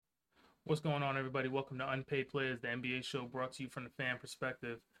What's going on, everybody? Welcome to Unpaid Players, the NBA show brought to you from the fan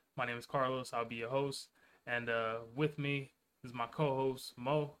perspective. My name is Carlos. I'll be your host. And with me is my co host,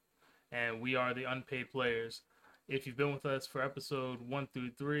 Mo. And we are the Unpaid Players. If you've been with us for episode 1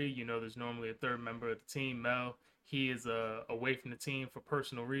 through 3, you know there's normally a third member of the team, Mel. He is away from the team for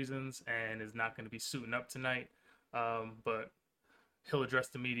personal reasons and is not going to be suiting up tonight. But he'll address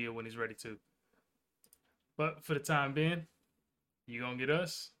the media when he's ready to. But for the time being, you going to get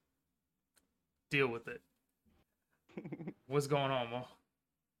us? Deal with it. What's going on, Mo?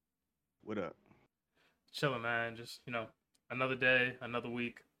 What up? Chilling, man. Just another day, another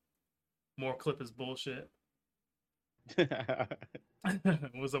week. More Clippers bullshit.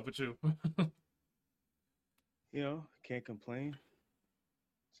 What's up with you? Can't complain.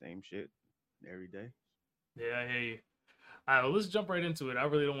 Same shit every day. Yeah, I hear you. All right, well, let's jump right into it. I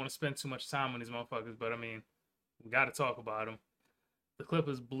really don't want to spend too much time on these motherfuckers, but I mean, we got to talk about them. The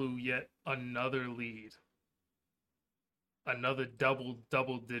Clippers blew yet another lead, another double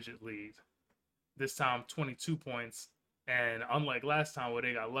digit lead. This time, 22 points. And unlike last time where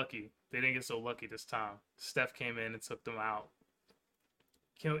they got lucky, they didn't get so lucky this time. Steph came in and took them out.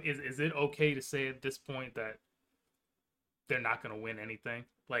 Is it okay to say at this point that they're not going to win anything?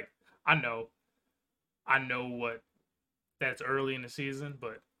 Like, I know, I know what that's early in the season,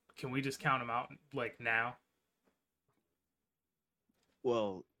 but can we just count them out like now?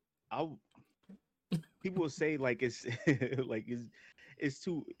 Well, I people will say like it's like it's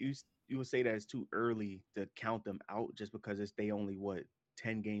too you would say that it's too early to count them out just because it's they only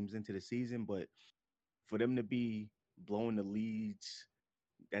 10 games into the season, but for them to be blowing the leads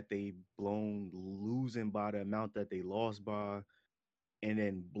that they blown, losing by the amount that they lost by, and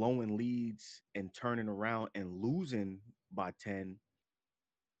then blowing leads and turning around and losing by 10,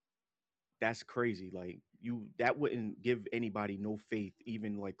 that's crazy. Like that wouldn't give anybody no faith,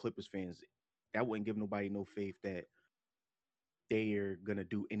 even like Clippers fans. That wouldn't give nobody no faith that they're gonna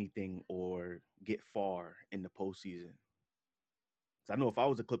do anything or get far in the postseason. So I know if I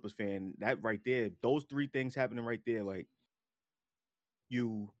was a Clippers fan, that right there, those three things happening right there, like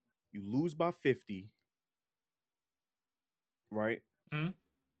you you lose by 50, right? Hmm?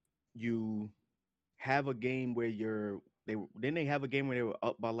 You have a game where they have a game where they were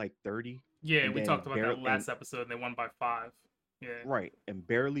up by like 30 Yeah, and we then talked about that barely and last episode and they won by 5. Yeah, right and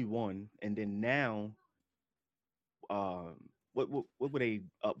barely won, and then now um what were they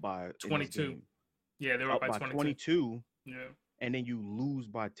up by in this 22. game? Yeah, they were up Up by by 22. 22, Yeah. and then you lose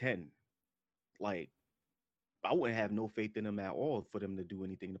by 10. Like I wouldn't have no faith in them at all for them to do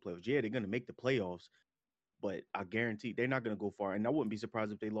anything in the playoffs. Yeah, they're gonna make the playoffs, but I guarantee they're not gonna go far. And I wouldn't be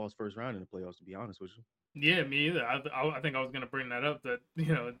surprised if they lost first round in the playoffs. To be honest with you. Yeah, me either. I think I was gonna bring that up. That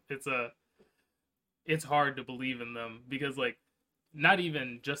it's hard to believe in them because like not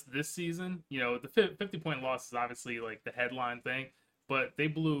even just this season. The 50-point loss is obviously like the headline thing, but they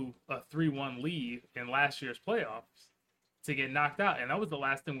blew a 3-1 lead in last year's playoffs to get knocked out, and that was the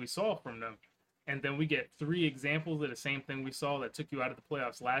last thing we saw from them. And then we get 3 examples of the same thing we saw that took you out of the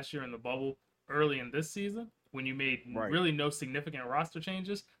playoffs last year in the bubble early in this season when you made Right. really no significant roster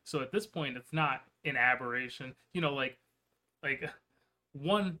changes. So at this point, it's not an aberration. Like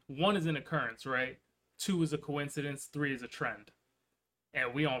one is an occurrence, right? Two is a coincidence. Three is a trend,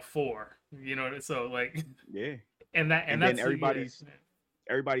 and we on four. So like, Yeah. and And then that's yeah,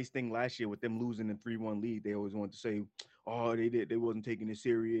 everybody's thing last year with them losing the 3-1 lead, they always wanted to say, "Oh, they wasn't taking it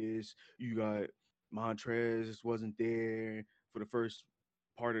serious. You got Montrez wasn't there for the first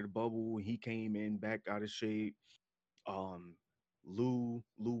part of the bubble. He came in back out of shape. Um, Lou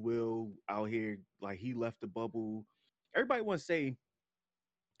Will out here like he left the bubble. Everybody wants to say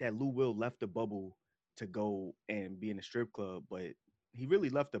that Lou Will left the bubble to go and be in a strip club, but he really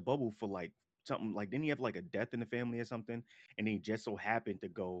left the bubble for like something like didn't he have like a death in the family or something? And he just so happened to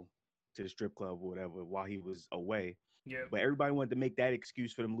go to the strip club or whatever while he was away. yeah, But everybody wanted to make that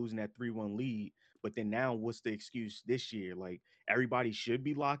excuse for them losing that 3-1 lead. But then now what's the excuse this year? Like everybody should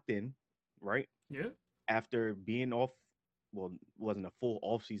be locked in, right? yeah. After being off, well, wasn't a full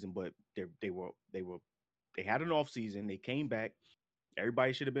off season, but they had an off season. They came back.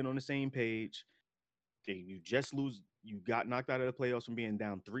 Everybody should have been on the same page. Okay, you just lose. You got knocked out of the playoffs from being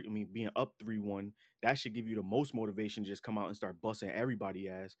down three. I mean, being up 3-1. That should give you the most motivation to just come out and start busting everybody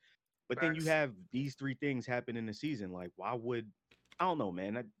ass. But then you Facts. have these three things happen in the season. Like, why would I don't know,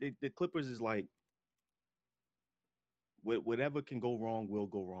 man. The Clippers is like whatever can go wrong will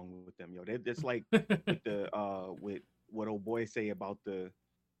go wrong with them, yo. They're just like with what old boy say about the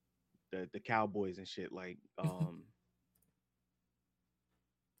Cowboys and shit. Like,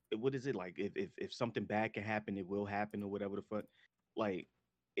 what is it like? If something bad can happen, it will happen or whatever the fuck. Like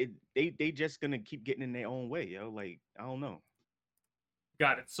they just gonna keep getting in their own way, yo. Like I don't know.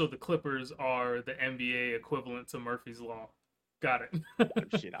 Got it. So the Clippers are the NBA equivalent to Murphy's Law. Got it.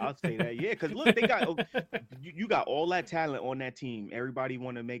 Shit, I'll say that. Yeah, because look, they got you got all that talent on that team. Everybody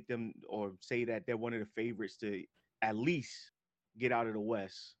want to make them or say that they're one of the favorites to at least get out of the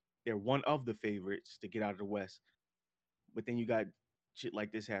West. They're one of the favorites to get out of the West. But then you got shit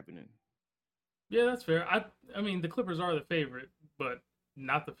like this happening. Yeah, that's fair. I mean the Clippers are the favorite, but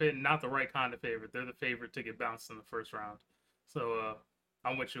not the right kind of favorite. They're the favorite to get bounced in the first round. So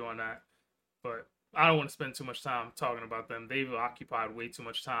I'm with you on that. But I don't want to spend too much time talking about them. They've occupied way too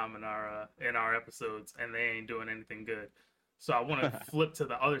much time in our episodes, and they ain't doing anything good. So I want to flip to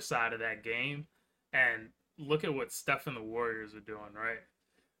the other side of that game and look at what Steph and the Warriors are doing. Right.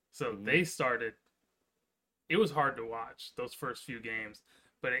 So Mm-hmm. they started. It was hard to watch those first few games,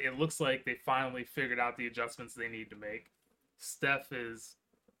 but it looks like they finally figured out the adjustments they need to make. Steph is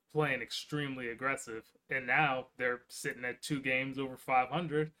playing extremely aggressive, and now they're sitting at 2 games over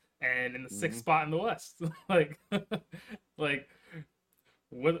 500 and in the Mm-hmm. sixth spot in the West. like, like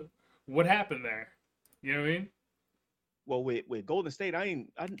what happened there? You know what I mean? Well, with Golden State, I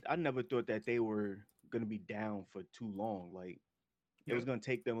never thought that they were gonna be down for too long. Like it was Yep. gonna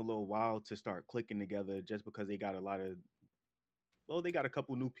take them a little while to start clicking together, just because they got a lot of they got a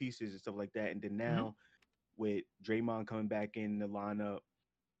couple new pieces and stuff like that. And then Mm-hmm. now with Draymond coming back in the lineup,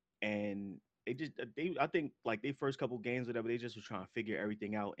 and they I think like they first couple games whatever they just were trying to figure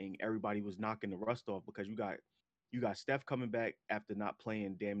everything out, and everybody was knocking the rust off because you got Steph coming back after not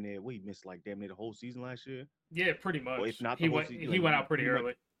playing damn near he missed like damn near the whole season last year, Yeah, pretty or if much. not the He whole went season, he like went out pretty pretty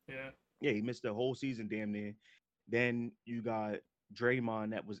much. early. Yeah. Yeah, he missed the whole season damn near. Then you got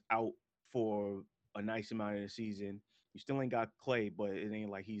Draymond that was out for a nice amount of the season. You still ain't got Clay, but it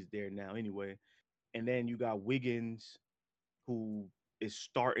ain't like he's there now anyway. And then you got Wiggins, who is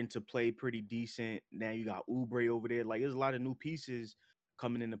starting to play pretty decent. Now you got Oubre over there. Like there's a lot of new pieces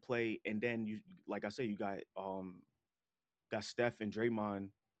coming into play. And then you, like I said, you got Steph and Draymond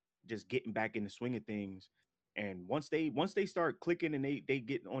just getting back in the swing of things. And once they start clicking and they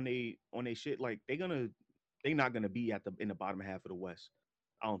get on they shit, like they not gonna be at the in the bottom half of the West.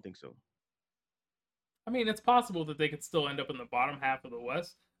 I don't think so. I mean, it's possible that they could still end up in the bottom half of the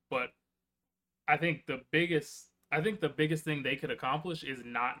West, but I think the biggest thing they could accomplish is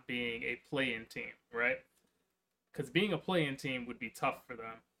not being a play-in team, right? Because being a play-in team would be tough for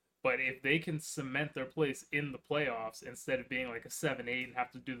them. But if they can cement their place in the playoffs instead of being like a 7-8 and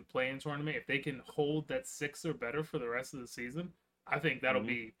have to do the play-in tournament, if they can hold that 6 or better for the rest of the season, I think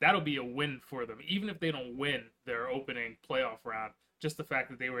Hmm. that'll be a win for them. Even if they don't win their opening playoff round, just the fact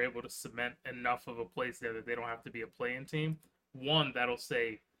that they were able to cement enough of a place there that they don't have to be a play-in team, one that'll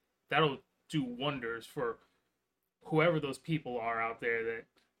do wonders for whoever those people are out there that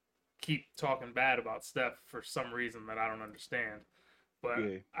keep talking bad about Steph for some reason that I don't understand. But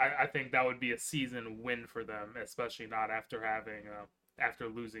Yeah. I think that would be a season win for them, especially not after after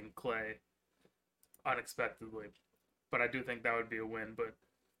losing Clay unexpectedly. But I do think that would be a win. But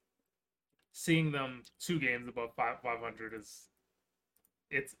seeing them 2 games above 500 is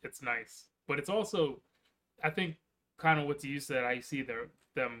it's nice. But it's also I think kind of what you said. I see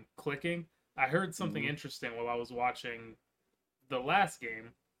them clicking. I heard something Hmm. interesting while I was watching the last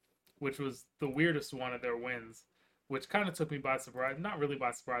game, which was the weirdest one of their wins, which kind of took me by surprise. Not really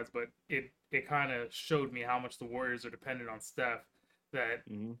by surprise, but it kind of showed me how much the Warriors are dependent on Steph. That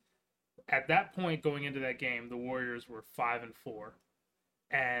Hmm. at that point going into that game, the Warriors were 5-4,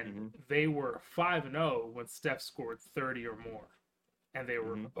 and Hmm. they were 5-0 when Steph scored 30 or more, and they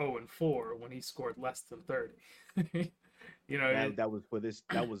were Hmm. 0-4 when he scored less than 30. you know, That was for this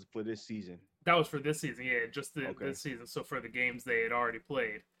season. that was for this season. Yeah, just Okay. this season. So for the games they had already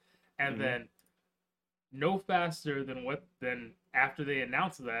played, and Hmm. then no faster than after they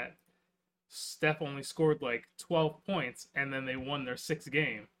announced that Steph only scored like 12 points and then they won their sixth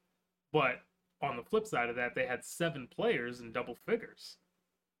game. But on the flip side of that, they had 7 players in double figures.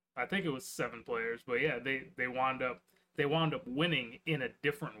 I think it was 7 players, but yeah, they wound up winning in a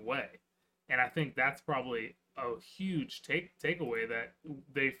different way. And I think that's probably a huge takeaway that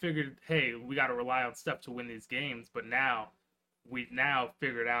they figured, hey, we got to rely on Steph to win these games, but now we've now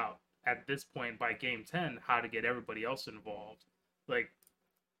figured out at this point by game 10 how to get everybody else involved. Like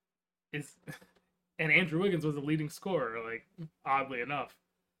is and Andrew Wiggins was the leading scorer, like oddly enough.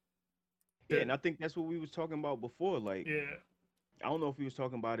 Yeah, The and I think that's what we was talking about before. Like, yeah, I don't know if he was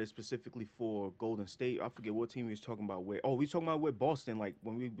talking about it specifically for Golden State. I forget what team he was talking about. Where? Oh, we was talking about with Boston. Like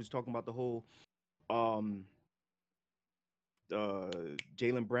when we was talking about the whole um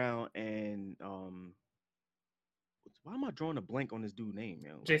Jalen Brown and why am I drawing a blank on this dude name,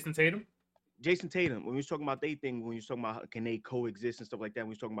 man? Like Jason Tatum. Jason Tatum. When we was talking about they thing, when we was talking about can they coexist and stuff like that, we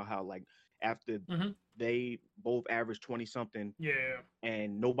was talking about how like after Mm-hmm. they both averaged 20 something Yeah.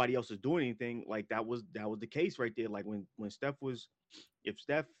 and nobody else is doing anything, like that was the case right there. Like when Steph was, if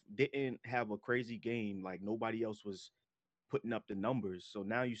Steph didn't have a crazy game, like nobody else was putting up the numbers. So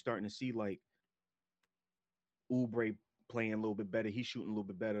now you're starting to see like Oubre playing a little bit better. He's shooting a little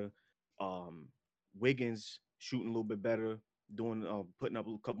bit better. Um, Wiggins shooting a little bit better, doing putting up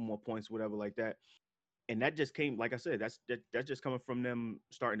a couple more points, whatever like that. And that just came, like I said, that's just coming from them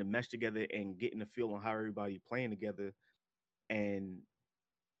starting to mesh together and getting a feel on how everybody playing together. And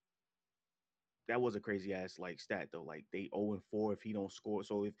that was a crazy ass like stat though. Like they 0-4 if he don't score.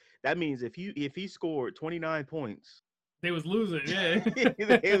 So if that means if he scored 29 points, They was losing. Yeah.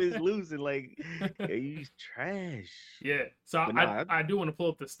 they was losing. Like he's trash. Yeah. So But I nah, I do want to pull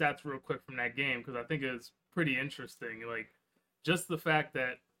up the stats real quick from that game because I think it's pretty interesting. Like just the fact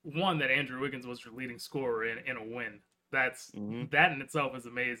that one that Andrew Wiggins was your leading scorer in a win. That's mm-hmm. that in itself is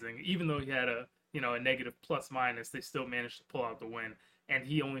amazing. Even though he had a negative plus minus, they still managed to pull out the win. And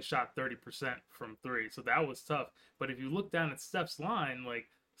he only shot 30% from three, so that was tough. But if you look down at Steph's line, like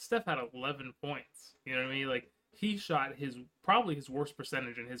Steph had 11 points. You know what I mean? Like he shot his probably his worst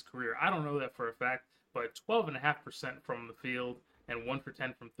percentage in his career. I don't know that for a fact, but 12.5% from the field and 1 for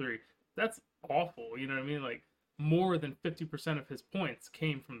 10 from three. That's awful. You know what I mean? Like more than 50% of his points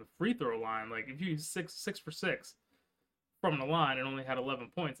came from the free throw line. Like if you use six for six from the line and only had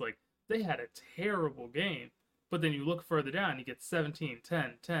 11 points, like they had a terrible game. But then you look further down, you get 17,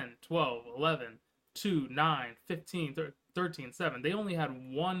 10, 10, 12, 11, 2, 9, 15, 13, 7. They only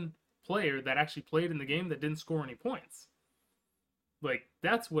had one player that actually played in the game that didn't score any points. Like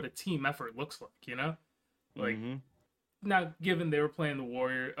that's what a team effort looks like, you know? Like Mm-hmm. now given they were playing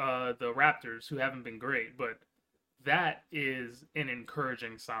the Raptors who haven't been great, but that is an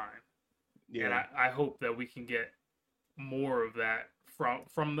encouraging sign. And Yeah. I hope that we can get more of that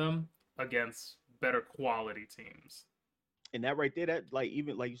from them against better quality teams. And that right there, that like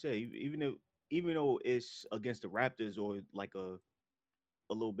even like you said, even though it's against the Raptors or like a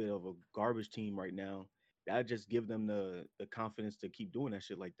little bit of a garbage team right now, that just give them the confidence to keep doing that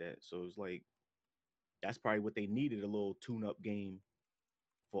shit like that. So it's like that's probably what they needed, a little tune up game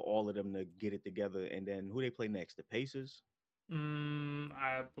for all of them to get it together. And then who they play next? The Pacers.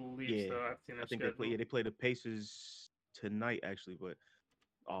 I believe Yeah, so. I've seen I their think they play. Yeah, schedule. they play the Pacers tonight actually, but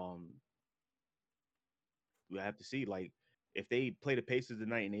um, we have to see like if they play the Pacers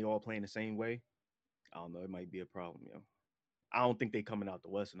tonight and they all playing the same way. I don't know. It might be a problem, yo. I don't think they coming out the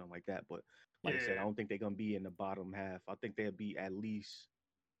West and nothing like that. But like I said, I Yeah, don't think they're gonna be in the bottom half. I think they'll be at least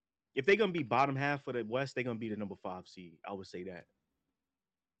if they're gonna be bottom half for the West, they're gonna be the number 5 seed. I would say that.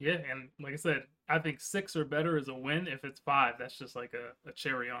 yeah, and like I said, I think six or better is a win. If it's five, that's just like a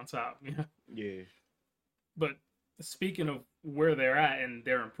cherry on top, you know. Yeah. But speaking of where they're at and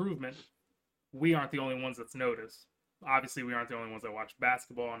their improvement, we aren't the only ones that's noticed. Obviously, we aren't the only ones that watch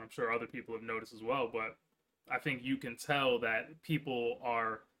basketball, and I'm sure other people have noticed as well. But I think you can tell that people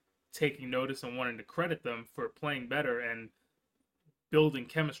are taking notice and wanting to credit them for playing better and building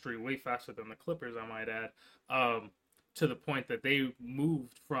chemistry way faster than the Clippers, I might add, to the point that they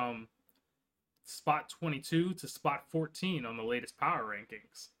moved from spot 22 to spot 14 on the latest power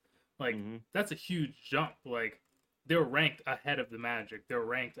rankings. Like, Mm-hmm. that's a huge jump. Like, they're ranked ahead of the Magic. They're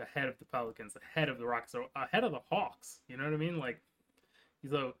ranked ahead of the Pelicans, ahead of the Rockets, ahead of the Hawks. You know what I mean? Like,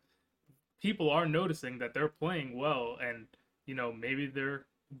 so people are noticing that they're playing well, and maybe they're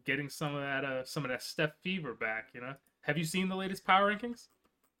getting some of that Steph fever back. Have you seen the latest power rankings?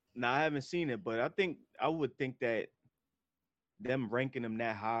 Now I haven't seen it, but I would think that them ranking them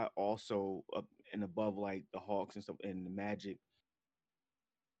that high also up and above like the Hawks and stuff and the Magic,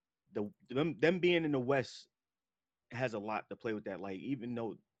 them being in the West has a lot to play with that. Like even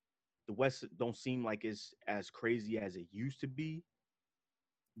though the West don't seem like it's as crazy as it used to be,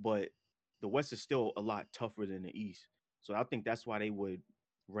 but the West is still a lot tougher than the East. So I think that's why they would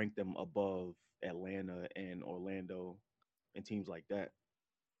rank them above Atlanta and Orlando and teams like that.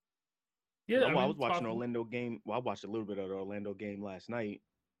 Because Yeah, I I mean, was it's watching possible. Orlando game. Well, I watched a little bit of the Orlando game last night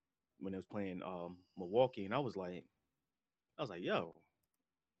when it was playing Milwaukee, and I was like, yo,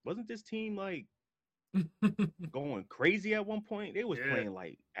 wasn't this team like going crazy at one point? They was Yeah, playing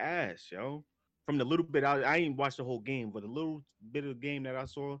like ass, yo. From the little bit I ain't watched the whole game, but a little bit of the game that I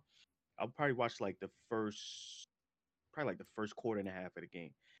saw, I probably watched like the first quarter and a half of the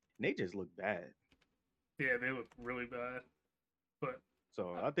game, and they just looked bad. yeah, they look really bad. But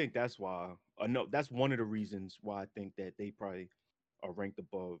So I think that's why. No, that's one of the reasons why I think that they probably are ranked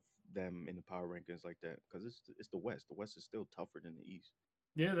above them in the power rankings like that because it's the West. The West is still tougher than the East.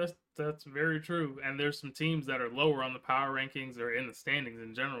 Yeah, that's very true. And there's some teams that are lower on the power rankings or in the standings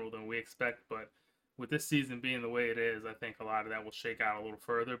in general than we expect. But with this season being the way it is, I think a lot of that will shake out a little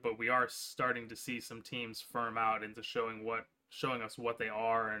further. But we are starting to see some teams firm out into showing us what they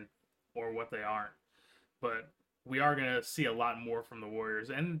are and or what they aren't. But we are gonna see a lot more from the Warriors.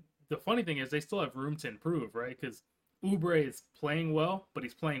 And the funny thing is, they still have room to improve, right? Because Oubre is playing well, but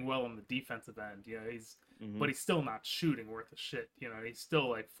he's playing well on the defensive end. You know, Hmm. but he's still not shooting worth a shit. You know, he's still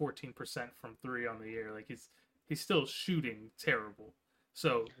like 14% from three on the year. Like he's still shooting terrible.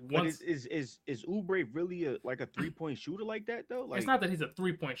 So But once is Oubre really like a 3-point shooter like that though? it's Like, not that he's a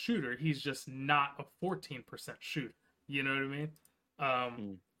 3 point shooter, he's just not a 14% shooter. You know what I mean?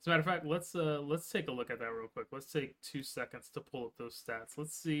 mm, As a matter of fact, let's take a look at that real quick. Let's take 2 seconds to pull up those stats.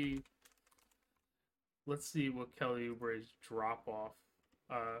 Let's see what Kelly Oubre's drop off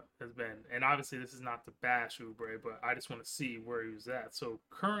has been. And obviously, this is not to bash Oubre, but I just want to see where he was at. So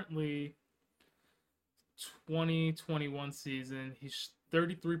currently, 2021 season, he's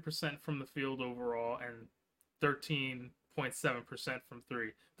 33% from the field overall and 13.7% from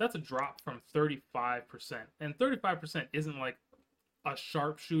three. That's a drop from 35%. And 35% isn't like a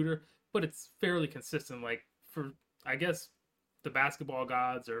sharp shooter, but it's fairly consistent. Like for I guess the basketball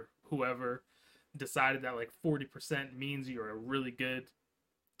gods or whoever decided that like 40% means you're a really good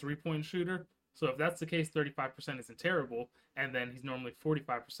 3 point shooter. So if that's the case, 35% isn't terrible, and then he's normally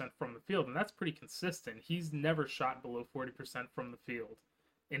 45% from the field, and that's pretty consistent. He's never shot below 40% from the field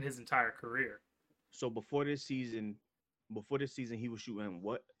in his entire career. so before this season, he was shooting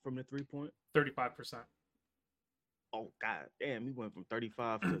what from the 3-point? 35%. Oh God, damn, he went from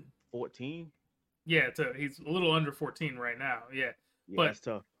 35 to 14. Yeah, he's a little under 14 right now. Yeah, Yeah, but that's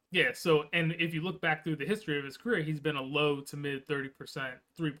tough. yeah. So, and if you look back through the history of his career, he's been a low to mid 30%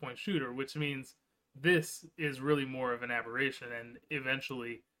 3 point shooter, which means this is really more of an aberration, and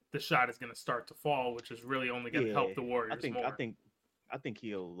eventually the shot is going to start to fall, which is really only going to Yeah, help the I Warriors think I more. think I think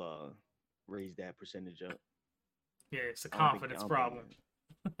he'll raise that percentage up. Yeah, it's a I confidence don't think problem.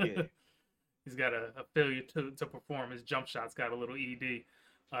 yeah. He's got a failure to perform. His jump shot's got a little ED.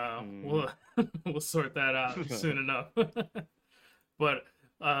 Mm-hmm. We'll we'll sort that out soon enough. But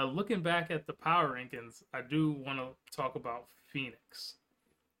looking back at the power rankings, I do want to talk about Phoenix.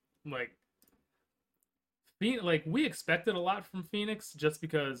 Like, like we expected a lot from Phoenix just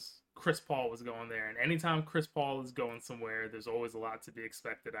because Chris Paul was going there, and anytime Chris Paul is going somewhere, there's always a lot to be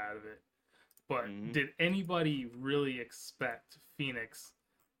expected out of it. But Hmm. did anybody really expect Phoenix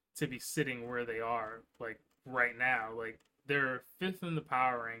to be sitting where they are, like right now? Like they're fifth in the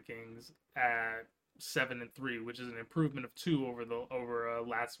power rankings at 7-3, which is an improvement of two over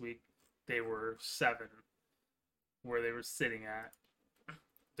last week. They were seven, where they were sitting at.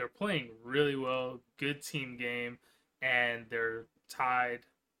 They're playing really well, good team game, and they're tied.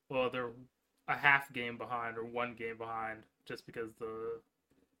 Well, they're a half game behind or 1 game behind, just because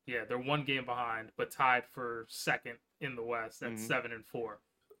they're 1 game behind, but tied for second in the West at Hmm. 7-4.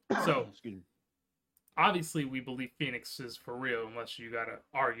 So Excuse me. obviously we believe Phoenix is for real, unless you got an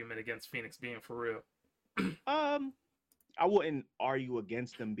argument against Phoenix being for real. Um, I wouldn't argue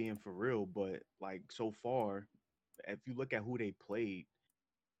against them being for real, but like so far, if you look at who they played,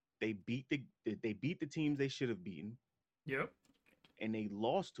 they beat the teams they should have beaten, Yep. and they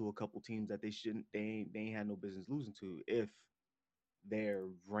lost to a couple teams that they ain't had no business losing to if they're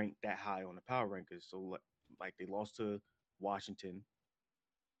ranked that high on the power rankings. So like they lost to Washington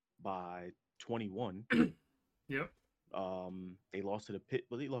by 21. Yep. They lost to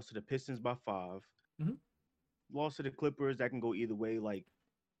they lost to the Pistons by 5. Hmm. Lost to the Clippers. That can go either way. Like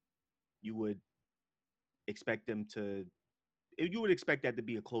you would expect them to, you would expect that to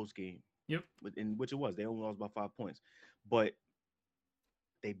be a close game, Yep. in which it was. They only lost by 5 points, but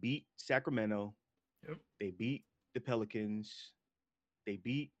they beat Sacramento. Yep. They beat the Pelicans. They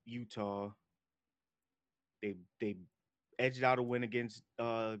beat Utah. They edged out a win against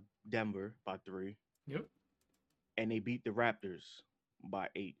Denver by 3, Yep. and they beat the Raptors by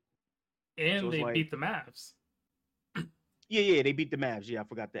 8. So And it's they like, beat the Mavs. yeah, they beat the Mavs. Yeah, I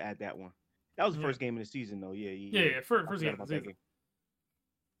forgot to add that one. That was the Yeah. first game of the season, though. Yeah, Yeah. yeah, yeah. Yeah. First, I first forgot game of about the that season. game.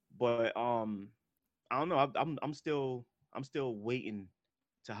 But I don't know. I'm still waiting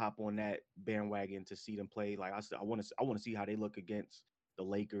to hop on that bandwagon to see them play. Like I want to see how they look against the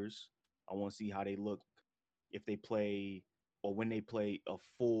Lakers. I want to see how they look if they play or when they play a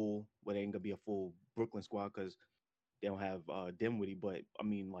full. Well, they ain't gonna be a full Brooklyn squad because they don't have Dinwiddie. But I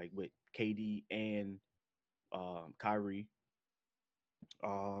mean, like with KD and Kyrie.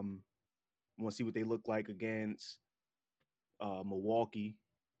 Um, want to see what they look like against Milwaukee,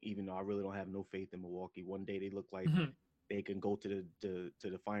 even though I really don't have no faith in Milwaukee. One day they look like they can go to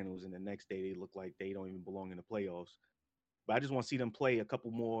the finals, and the next day they look like they don't even belong in the playoffs. But I just want to see them play a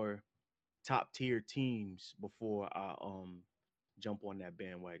couple more top tier teams before I jump on that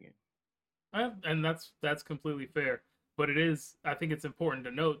bandwagon. And that's completely fair. But I think it's important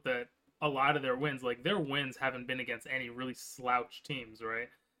to note that a lot of their wins, like their wins, haven't been against any really slouch teams, right?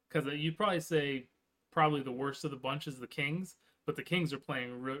 Because you'd probably say probably the worst of the bunch is the Kings, but the Kings are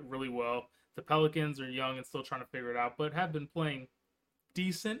playing really well. The Pelicans are young and still trying to figure it out, but have been playing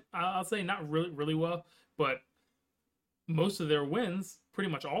decent. I'll say not really well, but most of their wins, pretty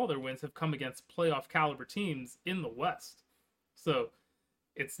much all their wins, have come against playoff caliber teams in the West. So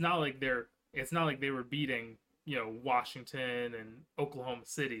it's not like they were beating, Washington and Oklahoma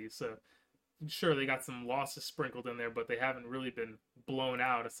City. So sure, they got some losses sprinkled in there, but they haven't really been blown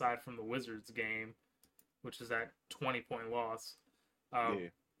out aside from the Wizards game, which is that 20-point loss. Yeah.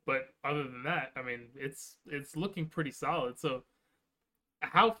 But other than that, I mean, it's looking pretty solid. So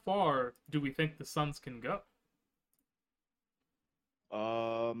how far do we think the Suns can go?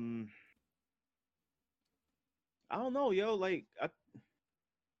 I don't know, yo. Like,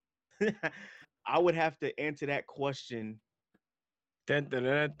 I would have to answer that question. Dun, dun,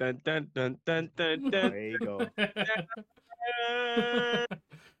 dun, dun, dun, dun, dun, dun, dun. There you go.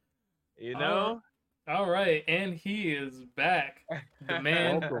 You know? All right, and he is back. The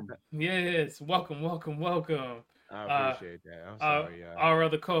man. Welcome. Yes, welcome. I appreciate that. I'm sorry, Our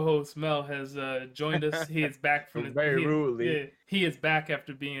other co-host Mel has joined us. He is back from very rudely. Yeah, he is back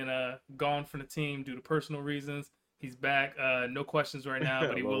after being gone from the team due to personal reasons. He's back. No questions right now,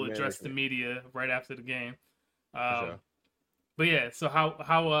 but he will address the media right after the game. Sure. But yeah, so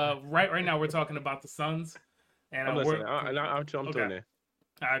how right now we're talking about the Suns, and I'm listening. I'm tuning in.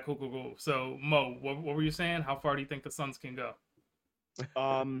 All right, cool. So Mo, what were you saying? How far do you think the Suns can go?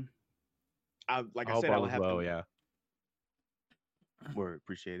 I said, I would have to. Yeah. Word,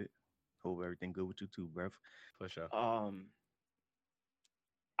 appreciate it. Hope everything good with you too, bruv. For sure. I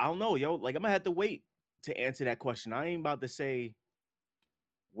don't know, yo. Like, I'm gonna have to wait to answer that question. I ain't about to say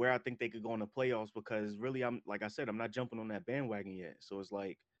where I think they could go in the playoffs because really, I'm not jumping on that bandwagon yet. So it's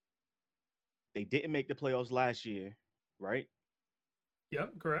like they didn't make the playoffs last year, right?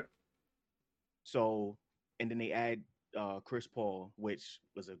 Yep, correct. So, and then they add Chris Paul, which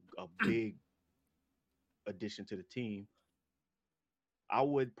was a big addition to the team. I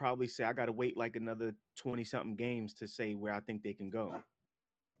would probably say I got to wait like another 20-something games to say where I think they can go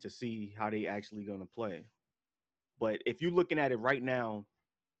to see how they actually going to play. But if you're looking at it right now,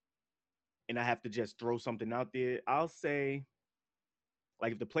 and I have to just throw something out there, I'll say,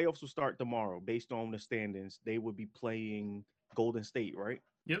 like, if the playoffs will start tomorrow, based on the standings, they would be playing Golden State, right?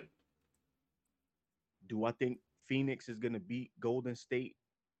 Yep. Do I think Phoenix is going to beat Golden State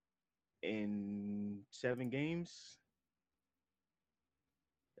in 7 games?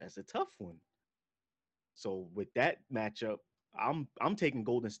 That's a tough one. So with that matchup, I'm taking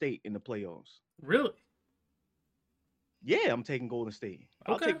Golden State in the playoffs. Really? Yeah, I'm taking Golden State.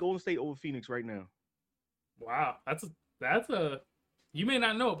 I'll Okay. take Golden State over Phoenix right now. Wow, that's a you may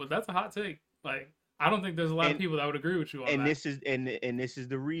not know, but that's a hot take. Like, I don't think there's a lot of people that would agree with you on that. This is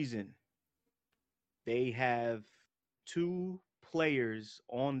the reason. They have 2 players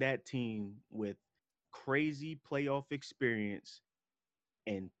on that team with crazy playoff experience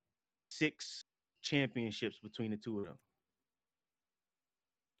and 6 championships between the 2 of them.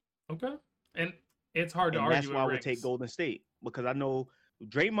 Okay. And it's hard to and argue. That's why I would take Golden State, because I know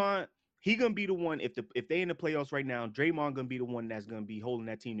Draymond, he gonna be the one. If they in the playoffs right now, Draymond gonna be the one that's gonna be holding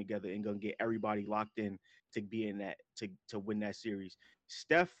that team together and gonna get everybody locked in to be in that to win that series.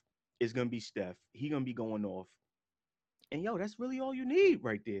 Steph is gonna be Steph. He gonna be going off. And yo, that's really all you need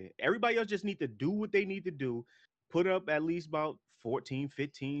right there. Everybody else just need to do what they need to do, put up at least about 14,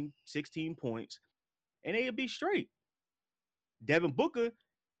 15, 16 points, and they'll be straight. Devin Booker,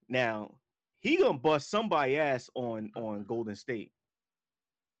 now, he gonna bust somebody ass on Golden State.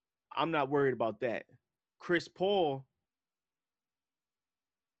 I'm not worried about that. Chris Paul,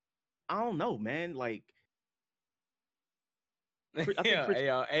 I don't know, man. Like, Hey,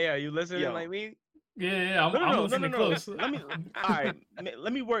 are you listening like me? Yeah, I'm listening close. All right,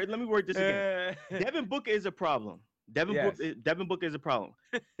 let me word this again. Devin Booker is a problem. Devin Booker is a problem.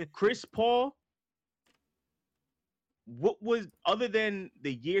 Chris Paul, what was, other than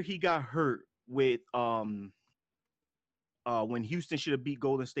the year he got hurt with when Houston should have beat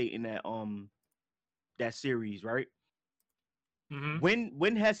Golden State in that series, right? Mm-hmm.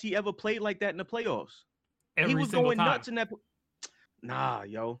 When has he ever played like that in the playoffs? He was going nuts in that. Nah,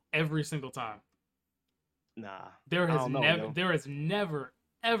 yo. Every single time. Nah, There I has don't know, never, yo. there has never,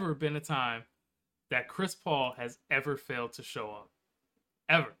 ever been a time that Chris Paul has ever failed to show up,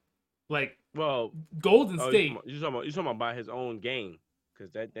 ever. Like Well, Golden oh, State, you talking about by his own game,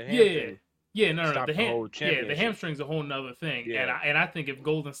 because that yeah, hamstring yeah, no, stopped the whole the championship. hamstring's a whole nother thing, Yeah. and I think if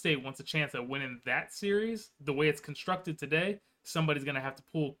Golden State wants a chance at winning that series, the way it's constructed today, somebody's gonna have to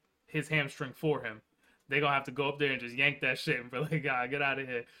pull his hamstring for him. They're gonna have to go up there and just yank that shit and be like, "God, get out of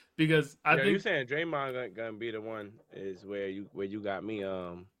here," because I You think, saying Draymond gonna be the one is where you got me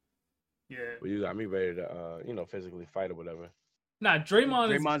yeah, where you got me ready to physically fight or whatever. nah,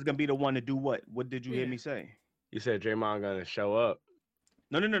 Draymond is, Draymond's gonna be the one to do what? What did you hear yeah, me say? You said Draymond gonna show up,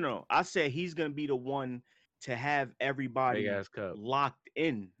 No. I said he's gonna be the one to have big everybody ass cup. locked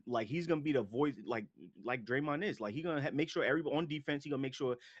in. Like he's gonna be the voice, like Draymond is. Like he gonna make sure everybody on defense. He gonna make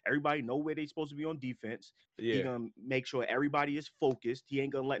sure everybody know where they supposed to be on defense. He Yeah. gonna make sure everybody is focused. He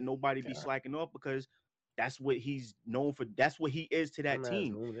ain't gonna let nobody be slacking off because that's what he's known for. That's what he is to that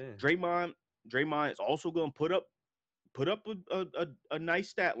team. Draymond is also gonna put up a nice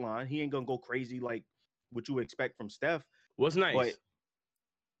stat line. He ain't gonna go crazy like what you expect from Steph. What's nice? But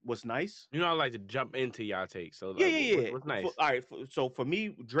what's nice? You know, I like to jump into y'all take. So Yeah. What's nice? All right. So for me,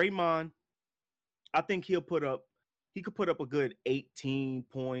 Draymond, I think he could put up a good 18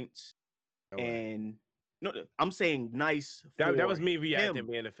 points. And no, I'm saying nice. That was me him. reacting,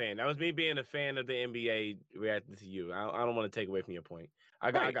 being a fan. That was me being a fan of the NBA reacting to you. I don't want to take away from your point. I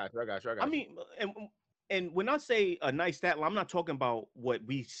got you. I mean, and when I say a nice stat line, I'm not talking about what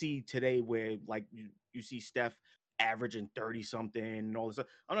we see today, where like you see Steph averaging 30 something and all this stuff.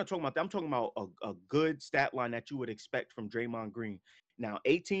 I'm not talking about that. I'm talking about a good stat line that you would expect from Draymond Green. Now,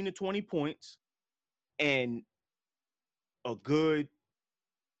 18 to 20 points and a good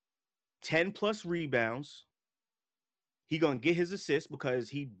 10 plus rebounds. He gonna get his assists because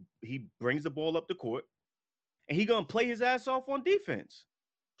he brings the ball up the court, and he gonna play his ass off on defense.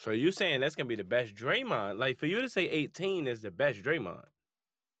 So you saying that's gonna be the best Draymond? Like for you to say 18 is the best Draymond?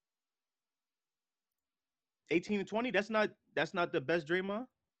 18 to 20, that's not the best Draymond.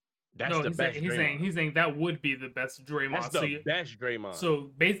 That's the best Draymond. He's saying that would be the best Draymond. That's the best Draymond.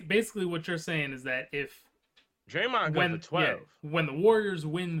 So basically, what you're saying is that if Draymond goes for 12, when the Warriors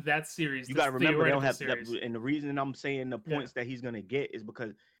win that series, you gotta remember they don't have series. and the reason I'm saying the points that he's gonna get is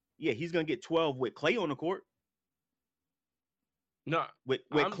because he's gonna get 12 with Clay on the court. No, with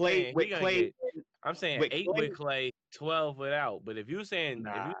Clay. I'm saying 8 with Clay, 12 without. But if you're saying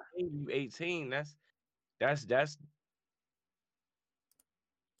if you 18, that's. I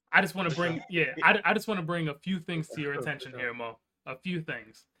just want to bring I just want to bring a few things to your attention here, Mo. A few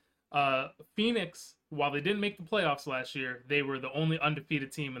things. Phoenix, while they didn't make the playoffs last year, they were the only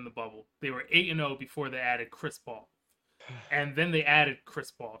undefeated team in the bubble. They were 8-0 before they added Chris Paul. And then they added Chris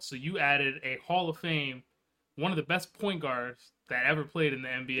Paul. So you added a Hall of Fame, one of the best point guards that ever played in the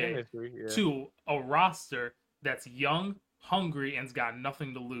NBA, to a roster that's young, hungry, and's got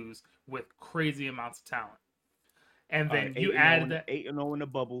nothing to lose with crazy amounts of talent. And then you added that 8-0 in the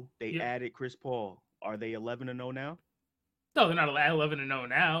bubble. They added Chris Paul. Are they 11-0 now? No, they're not 11-0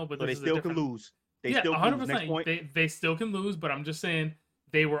 now, but so they still can lose. They still 100%. They still can lose, but I'm just saying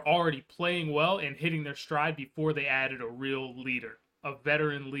they were already playing well and hitting their stride before they added a real leader, a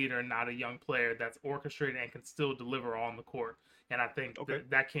veteran leader, not a young player that's orchestrated and can still deliver on the court. And I think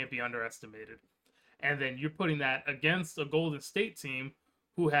that can't be underestimated. And then you're putting that against a Golden State team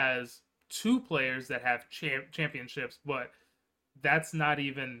who has 2 players that have championships, but that's not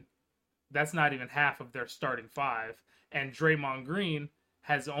even half of their starting 5. And Draymond Green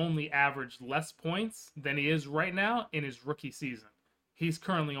has only averaged less points than he is right now in his rookie season. He's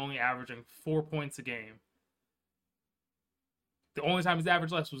currently only averaging 4 points a game. The only time he's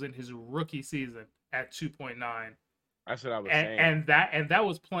averaged less was in his rookie season at 2.9. That's what I was saying. And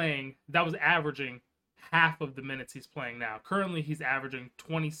that was averaging half of the minutes he's playing now. Currently, he's averaging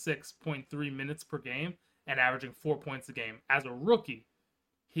 26.3 minutes per game and averaging 4 points a game. As a rookie,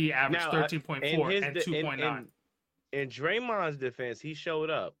 he averaged 13.4 and 2.9. In Draymond's defense, he showed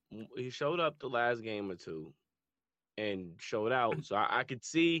up. He showed up the last game or two and showed out. So I could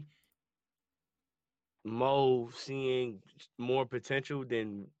see Mo seeing more potential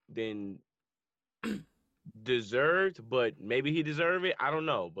than deserved, but maybe he deserved it. I don't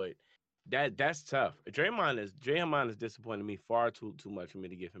know, but that's tough. Draymond is disappointing me far too much for me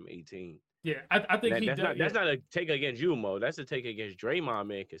to give him 18. Yeah, I think that's not a take against you, Mo. That's a take against Draymond,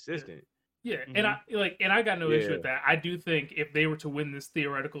 man. Consistent. Yeah, and I got no issue Yeah. with that. I do think if they were to win this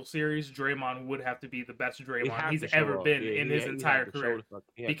theoretical series, Draymond would have to be the best He Draymond have he's to show ever up. been Yeah, in he his he entire have to show career, the fuck.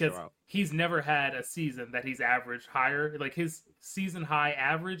 He have to because show out. he's never had a season that he's averaged higher. Like, his season high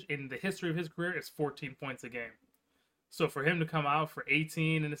average in the history of his career is 14 points a game. So for him to come out for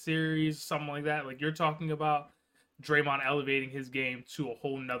 18 in a series, something like that, like, you're talking about Draymond elevating his game to a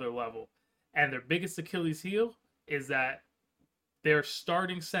whole nother level. And their biggest Achilles heel is that their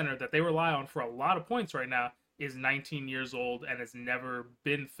starting center that they rely on for a lot of points right now is 19 years old and has never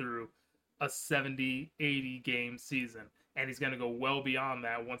been through a 70, 80 game season. And he's going to go well beyond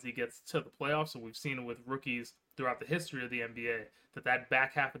that once he gets to the playoffs. So we've seen it with rookies throughout the history of the NBA, that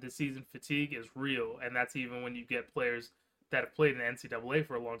back half of the season fatigue is real. And that's even when you get players that have played in the NCAA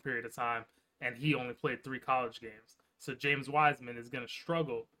for a long period of time, and he only played 3 college games. So James Wiseman is going to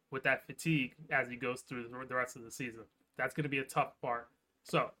struggle with that fatigue as he goes through the rest of the season. That's going to be a tough part.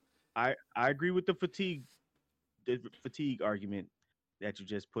 So I agree with the fatigue argument that you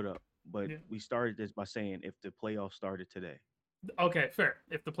just put up. But yeah. we started this by saying if the playoffs started today. Okay, fair.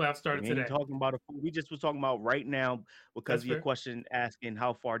 If the playoffs started We today. ain't talking about we just was talking about right now because That's of your fair. question asking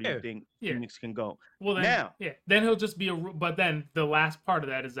how far do you think Phoenix can go. Well, then, now, then he'll just be but then the last part of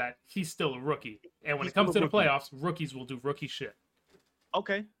that is that he's still a rookie. And when it comes to the playoffs, rookies will do rookie shit.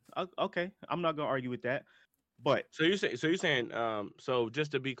 Okay. I'm not going to argue with that. But so you're saying so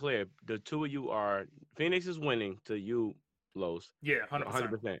just to be clear, the two of you are Phoenix is winning to you, Los. Yeah,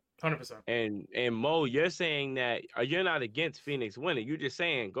 100%. 100%. And Mo, you're saying that you're not against Phoenix winning. You're just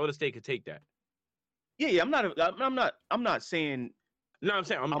saying Golden State could take that. Yeah. I'm not saying. No, I'm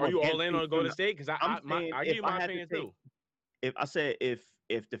saying are you all in on Golden State? Because I give you my opinion too. If I said if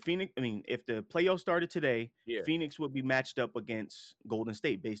the Phoenix, if the playoffs started today, Phoenix would be matched up against Golden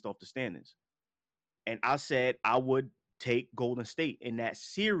State based off the standings. And I said I would take Golden State in that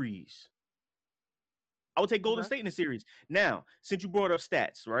series. I would take Golden State in the series. Now, since you brought up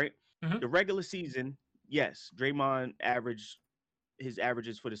stats, right? Mm-hmm. The regular season, yes, Draymond his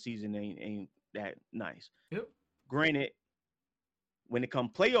averages for the season ain't that nice. Yep. Granted, when it comes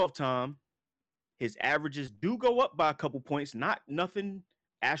playoff time, his averages do go up by a couple points. Nothing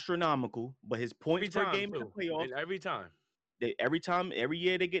astronomical, but his points per game in the playoffs. And every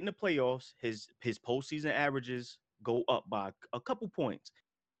year they get in the playoffs, his postseason averages go up by a couple points.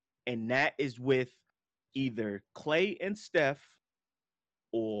 And that is with either Clay and Steph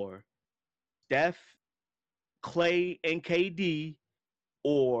or Steph, Clay and KD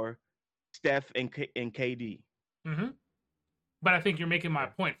or Steph and KD. Mm-hmm. But I think you're making my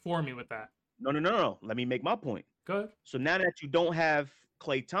point for me with that. No. Let me make my point. Go ahead. So now that you don't have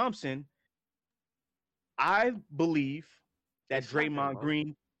Klay Thompson, I believe that Draymond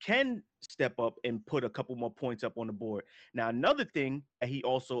Green can step up and put a couple more points up on the board. Now, another thing that he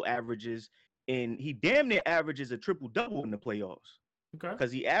also averages, and he damn near averages a triple-double in the playoffs. Okay.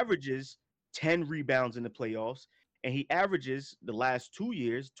 Because he averages 10 rebounds in the playoffs, and he averages the last 2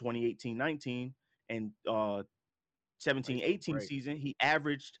 years, 2018-19 and 17-18 season, he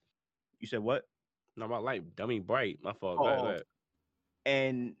averaged, you said what? No, my light, dummy bright. My fault. Oh.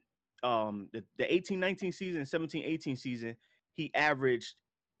 And the 18-19 season, 17-18 season, he averaged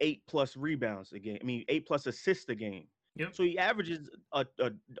 8+ rebounds a game. I mean, 8+ assists a game. Yep. So he averages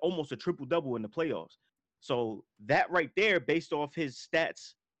almost a triple-double in the playoffs. So that right there, based off his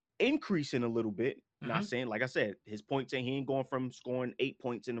stats increasing a little bit, not saying, like I said, his points, and he ain't going from scoring 8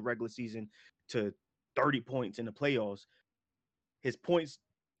 points in the regular season to 30 points in the playoffs. His points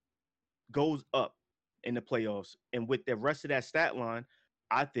goes up in the playoffs. And with the rest of that stat line,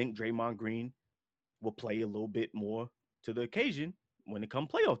 I think Draymond Green will play a little bit more to the occasion when it comes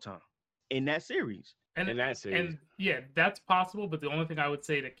playoff time in that series. And yeah, that's possible. But the only thing I would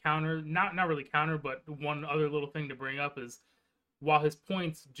say to counter, not really counter, but one other little thing to bring up is, while his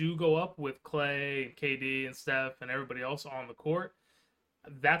points do go up with Clay and KD and Steph and everybody else on the court,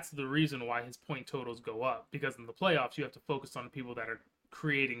 that's the reason why his point totals go up. Because in the playoffs, you have to focus on the people that are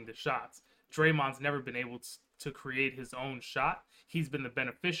creating the shots. Draymond's never been able to create his own shot. He's been the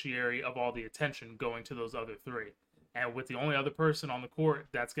beneficiary of all the attention going to those other three. And with the only other person on the court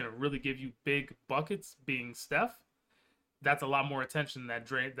that's going to really give you big buckets being Steph, that's a lot more attention that's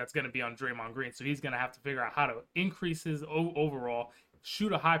going to be on Draymond Green. So he's going to have to figure out how to increase his overall,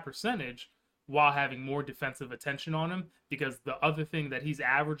 shoot a high percentage while having more defensive attention on him. Because the other thing that he's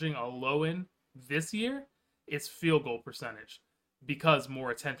averaging a low in this year is field goal percentage. Because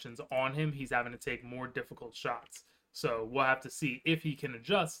more attention's on him, he's having to take more difficult shots. So we'll have to see if he can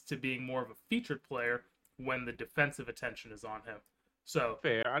adjust to being more of a featured player when the defensive attention is on him. So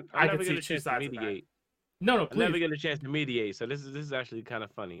fair. I can see two sides of that. No, I never please. get a chance to mediate, so this is actually kind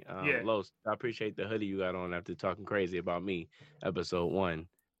of funny. Yeah. Los, I appreciate the hoodie you got on after talking crazy about me, episode 1.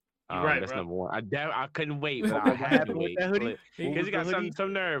 You're right, That's bro. number 1. I couldn't wait, but I Okay, what had to happened with wait that hoodie? What because was he the got hoodie?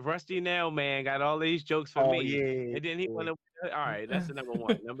 some nerve. Rusty Nail Man got all these jokes for Oh me, yeah. and then he want to. All right, that's the number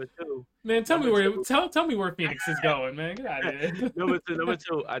 1. Number 2, Man, tell me number where 2, tell me where Phoenix is going, man. Get out of here. number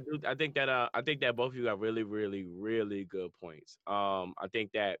 2. I think that both of you got really, really, really good points. I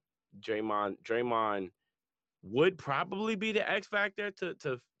think that Draymond would probably be the X factor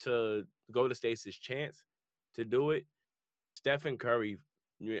to go to State's chance to do it. Stephen Curry,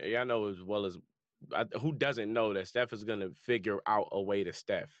 y'all know as well as who doesn't know that Steph is gonna figure out a way to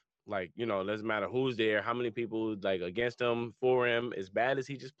Steph. Like, it doesn't matter who's there, how many people like against him, for him, as bad as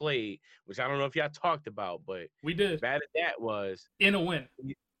he just played, which I don't know if y'all talked about, but We as did. bad as that was, In a win.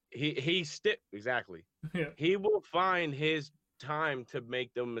 he exactly. Yeah. He will find his time to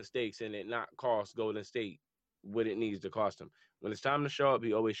make them mistakes and it not cost Golden State what it needs to cost him. When it's time to show up,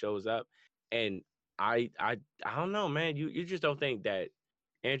 he always shows up. And I don't know, man. You just don't think that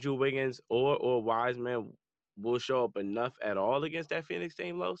Andrew Wiggins or Wiseman will show up enough at all against that Phoenix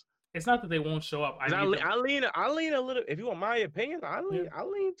team, Los? It's not that they won't show up. I lean a little. If you want my opinion, I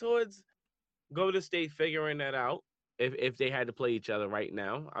lean towards Golden State figuring that out. If they had to play each other right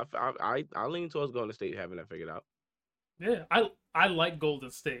now, I lean towards Golden State having that figured out. Yeah, I like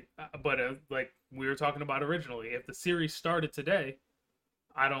Golden State, but like we were talking about originally, if the series started today,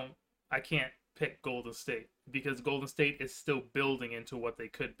 I can't pick Golden State because Golden State is still building into what they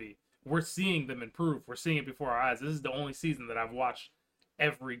could be. We're seeing them improve. We're seeing it before our eyes. This is the only season that I've watched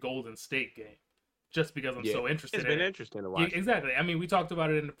every Golden State game, just because I'm so interested. It's been interesting to watch. Yeah, exactly. I mean, we talked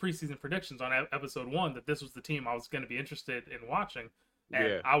about it in the preseason predictions on episode 1 that this was the team I was going to be interested in watching,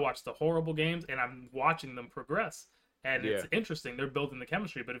 and I watched the horrible games, and I'm watching them progress. And it's interesting. They're building the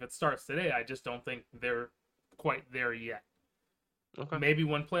chemistry, but if it starts today, I just don't think they're quite there yet. Okay. Maybe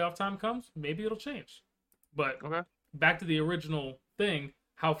when playoff time comes, maybe it'll change. But back to the original thing,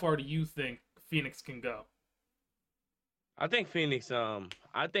 how far do you think Phoenix can go? I think Phoenix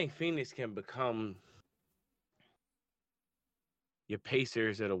can become your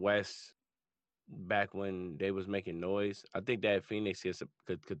Pacers of the West back when they was making noise. I think that Phoenix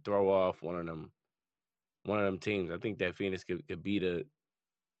could throw off one of them teams. I think that Phoenix could beat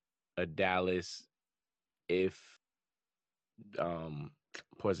a Dallas if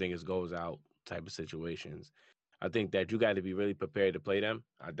Porzingis goes out type of situations. I think that you got to be really prepared to play them.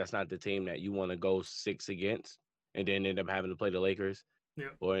 That's not the team that you want to go 6 against and then end up having to play the Lakers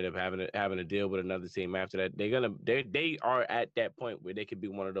or end up having to deal with another team after that. They are at that point where they could be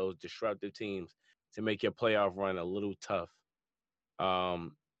one of those disruptive teams to make your playoff run a little tough.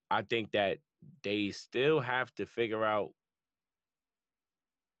 I think that they still have to figure out.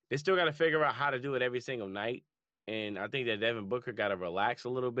 They still got to figure out how to do it every single night, and I think that Devin Booker got to relax a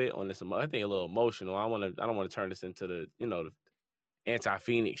little bit on this. I think a little emotional. I don't want to turn this into the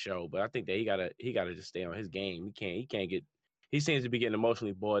anti-Phoenix show, but I think that he gotta just stay on his game. He can't get. He seems to be getting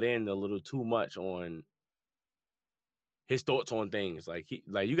emotionally bought in a little too much on his thoughts on things. Like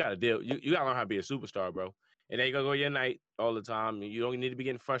you gotta deal. You gotta learn how to be a superstar, bro. And they gonna go your night all the time. You don't need to be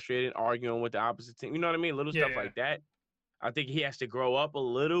getting frustrated, arguing with the opposite team. You know what I mean? Little stuff like that. I think he has to grow up a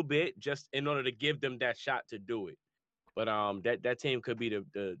little bit just in order to give them that shot to do it. But that team could be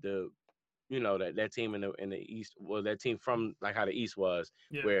the that team in the East. Well, that team from like how the East was,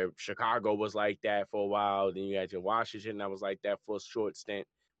 where Chicago was like that for a while. Then you had your Washington that was like that for a short stint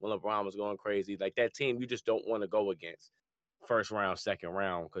when LeBron was going crazy. Like that team, you just don't want to go against first round, second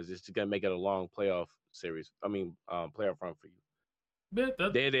round because it's gonna make it a long playoff series. I mean, playoff run for you. They're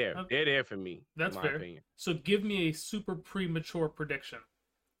there. They're there for me. That's in my fair. Opinion. So give me a super premature prediction.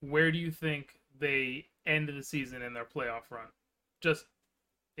 Where do you think they end the season in their playoff run? Just,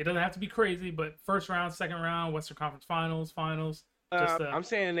 it doesn't have to be crazy, but first round, second round, Western Conference Finals. I'm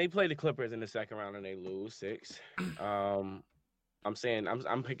saying they play the Clippers in the second round and they lose 6. I'm saying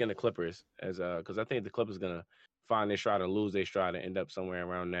I'm picking the Clippers as because I think the Clippers gonna find their stride or lose their stride and end up somewhere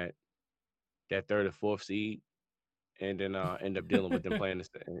around that 3rd or 4th seed. And then end up dealing with them playing this.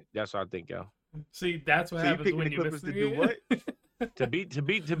 That's what I think, yo. See, that's what happens when you miss to do what? to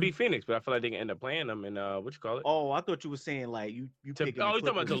beat Phoenix, but I feel like they can end up playing them in what you call it? Oh, I thought you were saying like you picking. You talking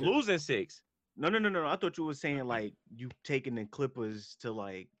about the losing 6? No. I thought you were saying like you taking the Clippers to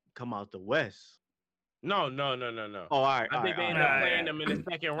like come out the West. No. Oh, all right. I think they end up playing them in the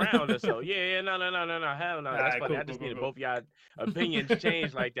second round or so. Yeah. No. Hell no. That's funny. I just needed both y'all opinions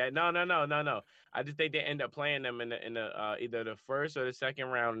changed like that. No. I just think they end up playing them in the either the first or the second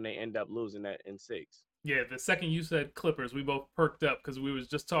round, and they end up losing that in 6. Yeah, the second you said Clippers, we both perked up because we was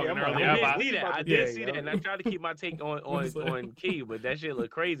just talking I'm like, earlier I what did about. what see you that. about I to did say, see yo? that, and I tried to keep my take on What's that? on key, but that shit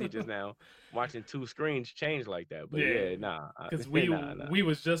looked crazy just now. Watching two screens change like that, but Yeah, yeah, nah, because nah, nah. we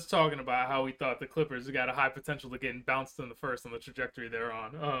was just talking about how we thought the Clippers got a high potential to getting bounced in the first on the trajectory they're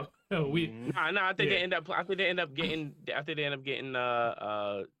on. We Mhm. Nah. I think yeah. they end up. I think they end up getting. I think they end up getting.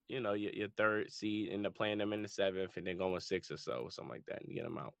 You know, your third seed, end up playing them in the seventh, and then going 6 or so, something like that, and get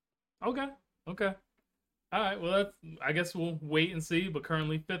them out. Okay, okay. All right. Well, I guess we'll wait and see. But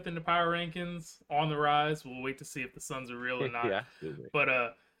currently fifth in the power rankings, on the rise. We'll wait to see if the Suns are real or not. Yeah, stupid. But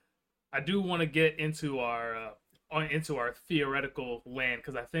I do want to get into our theoretical land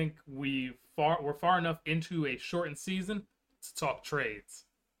because I think we're far enough into a shortened season to talk trades.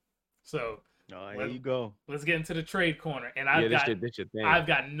 So Oh, here let, you go. let's get into the trade corner, and Yeah, this your thing. I've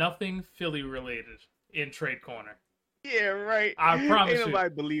got nothing Philly related in trade corner. Yeah, right. I promise Ain't you.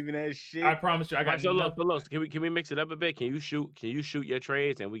 nobody believing that shit. I promise you, I got So nothing. look, can we mix it up a bit? Can you shoot your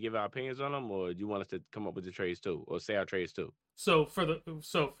trades and we give our opinions on them, or do you want us to come up with the trades too, or say our trades too? So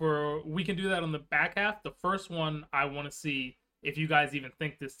we can do that on the back half. The first one I want to see if you guys even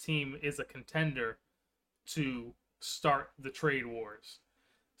think this team is a contender to start the trade wars.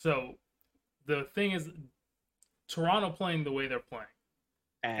 So the thing is, Toronto playing the way they're playing.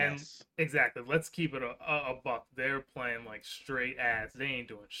 And Ass. exactly, let's keep it a buck. They're playing like straight ass. They ain't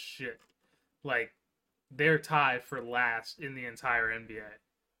doing shit. Like they're tied for last in the entire NBA.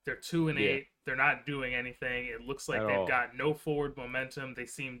 They're 2-8. Yeah. They're not doing anything. It looks like At they've all. got no forward momentum. They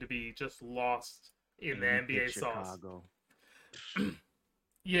seem to be just lost in the And you NBA pick sauce. Chicago.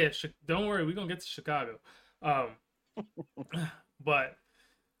 Yeah, don't worry, we're gonna get to Chicago. But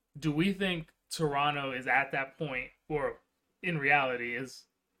do we think Toronto is at that point, or in reality, is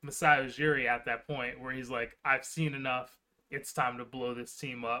Masai Ujiri at that point where he's like, I've seen enough. It's time to blow this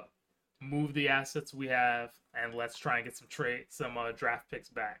team up, move the assets we have, and let's try and get some draft picks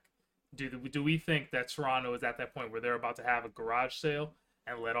back. Do we think that Toronto is at that point where they're about to have a garage sale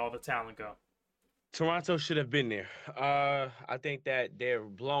and let all the talent go? Toronto should have been there. I think that they're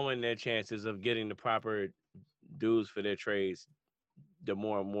blowing their chances of getting the proper dues for their trades. The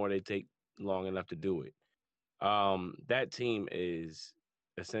more and more they take long enough to do it. That team is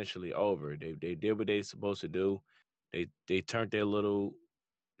essentially over. They did what they're supposed to do. They turned their little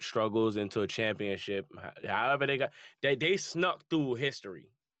struggles into a championship. However, they snuck through history.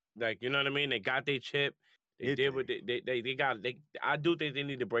 Like, you know what I mean? They got their chip. They did what they got. I do think they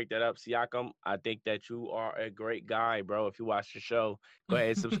need to break that up. Siakam, I think that you are a great guy, bro. If you watch the show, go ahead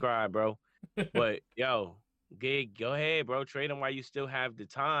and subscribe, bro. But yo, go ahead, bro. Trade him while you still have the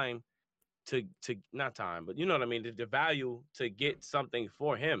time to not time, but you know what I mean. The value to get something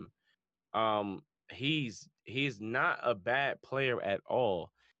for him. He's not a bad player at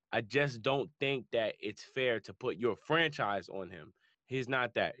all. I just don't think that it's fair to put your franchise on him. He's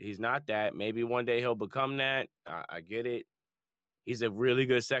not that. He's not that. Maybe one day he'll become that. I get it. He's a really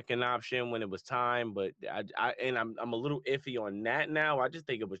good second option when it was time, but I'm a little iffy on that now. I just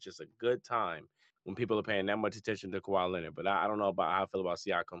think it was just a good time when people are paying that much attention to Kawhi Leonard. But I don't know about how I feel about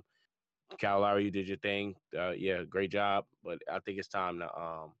Siakam. Kyle Lowry, you did your thing. Yeah, great job. But I think it's time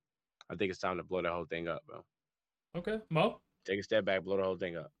to blow that whole thing up, bro. Okay, Mo. Take a step back, blow the whole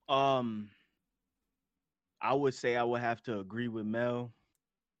thing up. I would say I would have to agree with Mel.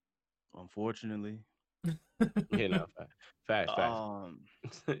 Unfortunately, You know, fast.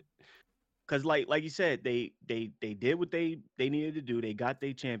 because like you said, they did what they needed to do. They got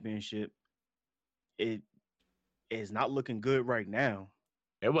their championship. It is not looking good right now.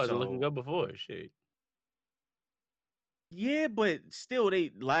 It wasn't So looking good before. Shit. yeah, but still,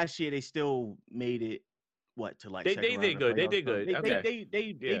 they last year they still made it. What to like They second round did of good. They playoffs? did So good. Okay.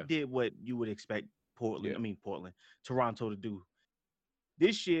 they Yeah. did what you would expect Portland. Yeah. I mean Toronto to do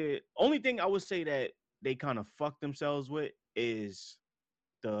this year. Only thing I would say that they kind of fucked themselves with is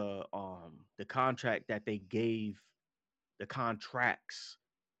the contract that they gave, the contracts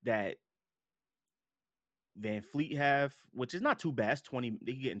that Van Fleet have, which is not too bad. It's 20.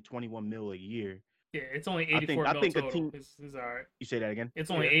 They getting 21 mil a year. Yeah, it's only 84 I mil think total. a team. He's all right. You say that again?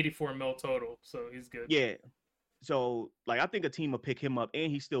 It's only 84 mil total, so he's good. Yeah. So like I think a team will pick him up, and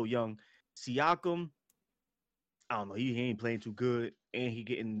he's still young. Siakam, I don't know. He ain't playing too good, and he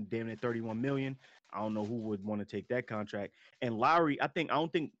getting damn near 31 million. I don't know who would want to take that contract. And Lowry, I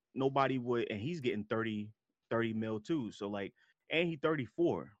don't think nobody would, and he's getting 30 mil too. So like, and he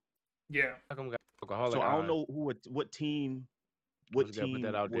 34. Yeah. So I don't know what team Put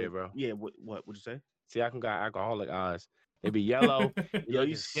that out there, bro. Yeah, what would you say? See, I can got alcoholic eyes. They be yellow. Yo, you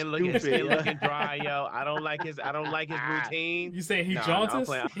His skin stupid. looking dry, yo. I don't like his routine. You saying he No, jauntus?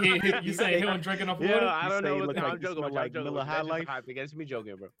 I'm You saying he don't drink enough Yeah, water? I You don't say know you what's look no, like I'm you joking smell with you. I'm like joking Miller with you. High That's just a Life. hot thing. That's me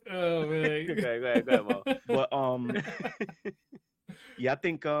joking, bro. Oh man. Go ahead, Mo. But yeah, I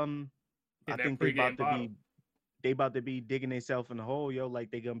Get that think they pregame about to bottle. be digging themselves in the hole, yo. Like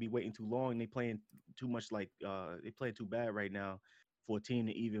they gonna be waiting too long. They playing too much. Like they playing too bad right now for a team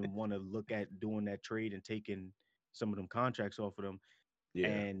to even want to look at doing that trade and taking some of them contracts off of them. Yeah.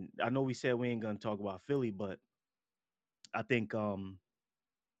 And I know we said we ain't gonna talk about Philly, but I think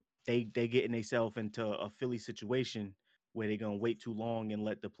they getting themselves into a Philly situation where they're gonna wait too long and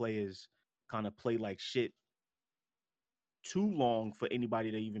let the players kind of play like shit too long for anybody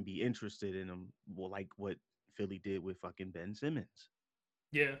to even be interested in them. Well, like what Philly did with fucking Ben Simmons.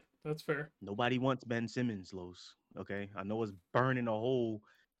 Yeah, that's fair. Nobody wants Ben Simmons, Los. Okay, I know it's burning a hole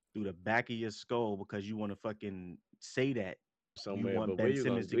through the back of your skull because you want to fucking say that you Somewhere, want but where Ben you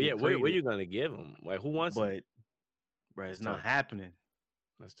gonna? Simmons to Yeah, get where traded, you gonna give him? Like, who wants him? but bro, That's it's not tough. happening.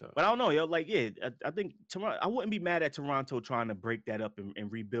 That's tough. But I don't know, yo. Like, yeah, I think Toronto. I wouldn't be mad at Toronto trying to break that up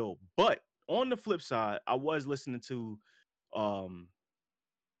and rebuild. But on the flip side, I was listening to um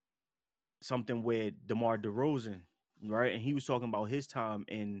something with DeMar DeRozan, right? And he was talking about his time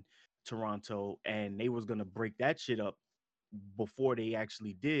in Toronto, and they was gonna break that shit up before they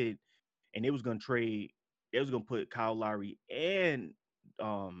actually did, and they was gonna trade. They was gonna put Kyle Lowry and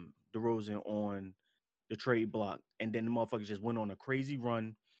DeRozan on the trade block, and then the motherfuckers just went on a crazy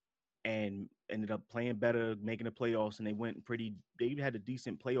run and ended up playing better, making the playoffs, and they went pretty. They even had a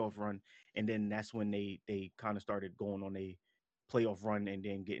decent playoff run, and then that's when they kind of started going on a playoff run and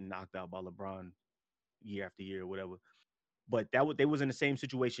then getting knocked out by LeBron year after year or whatever. But they was in the same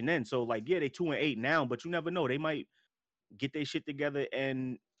situation then. So like, yeah, they 2-8 now, but you never know. They might get their shit together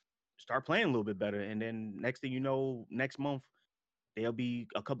and start playing a little bit better, and then next thing you know, next month they'll be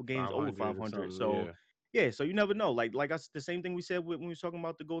a couple games over 500 or 500. something. So Yeah. yeah, so you never know. Like the same thing we said when we was talking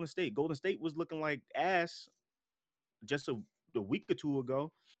about the Golden State. Golden State was looking like ass just a week or two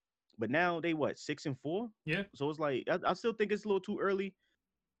ago, but now they what 6-4. Yeah. So it's like I still think it's a little too early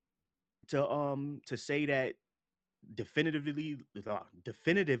to say that definitively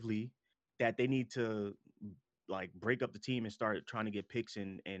that they need to like break up the team and start trying to get picks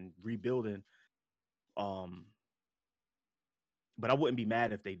and rebuilding. Um, but I wouldn't be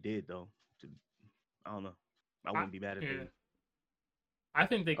mad if they did though. I don't know. I I, wouldn't be mad if yeah. they. Okay.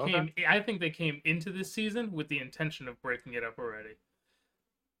 I think they came into this season with the intention of breaking it up already.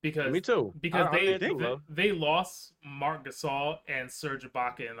 Because Me too. because I'm there too, bro. they lost Mark Gasol and Serge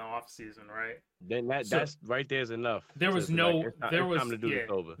Ibaka in the offseason, right? Then So that's right there's enough. there was To like, no it's time to do this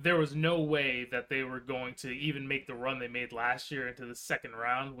over. there was no way that they were going to even make the run they made last year into the second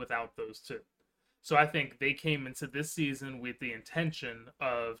round without those two. So I think they came into this season with the intention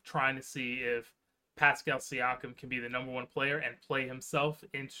of trying to see if Pascal Siakam can be the number one player and play himself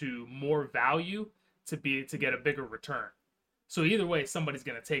into more value to get a bigger return. So either way, somebody's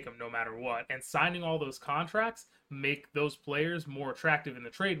going to take him no matter what. And signing all those contracts make those players more attractive in the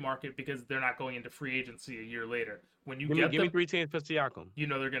trade market because they're not going into free agency a year later. When you Give me 3 teams for Siakam. you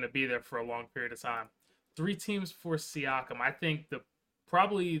know they're going to be there for a long period of time. 3 teams for Siakam. I think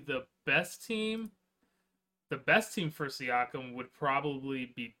probably the best team for Siakam would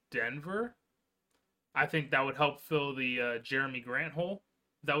probably be Denver. I think that would help fill the Jeremy Grant hole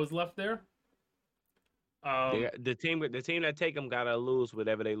that was left there. The team that take them gotta lose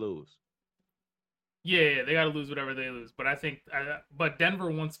whatever they lose. Yeah, they got to lose whatever they lose. But I think, but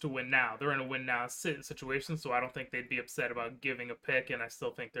Denver wants to win now. They're in a win now situation, so I don't think they'd be upset about giving a pick. And I still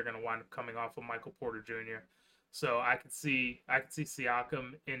think they're going to wind up coming off of Michael Porter Jr. So I could see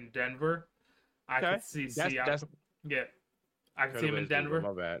Siakam in Denver. I could see Siakam. Yeah, I could see him in Denver.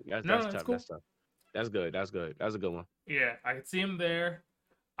 My bad. That's tough. Cool. That's tough. That's good. That's good. That's a good one. Yeah, I could see him there.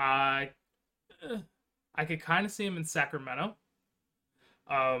 I could kind of see him in Sacramento.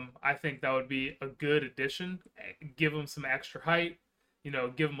 I think that would be a good addition. Give him some extra height,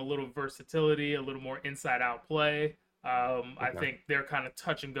 give him a little versatility, a little more inside-out play. Okay. I think they're kind of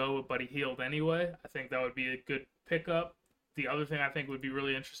touch and go with Buddy Hield anyway. I think that would be a good pickup. The other thing I think would be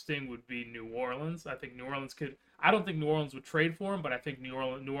really interesting would be New Orleans. I think New Orleans could. I don't think New Orleans would trade for him, but I think New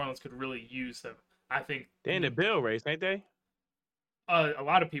Orleans could really use him. I think they're in the bill race, ain't they? A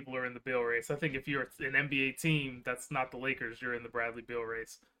lot of people are in the Bill race. I think if you're an NBA team that's not the Lakers, you're in the Bradley Beal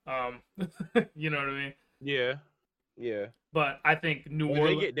race. You know what I mean? Yeah. But I think New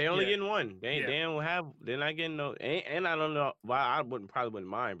Orleans. They only getting one. They don't have. They're not getting no. And I don't know why. I probably wouldn't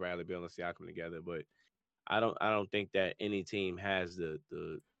mind Bradley Beal and Siakam together, but I don't think that any team has the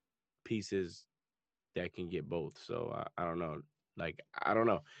pieces that can get both. So I don't know. Like I don't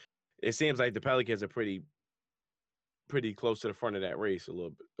know. It seems like the Pelicans are pretty close to the front of that race a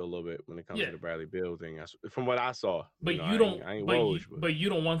little bit when it comes Yeah. to the Bradley Beal thing. From what I saw, But know, you don't. I ain't But Woj, but you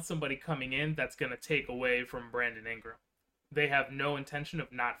don't want somebody coming in that's gonna take away from Brandon Ingram. They have no intention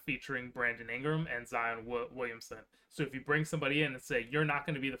of not featuring Brandon Ingram and Zion Williamson. So if you bring somebody in and say you're not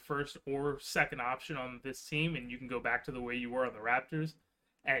going to be the first or second option on this team, and you can go back to the way you were on the Raptors,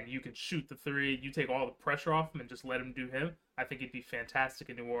 and you can shoot the three, you take all the pressure off him and just let him do him, I think it'd be fantastic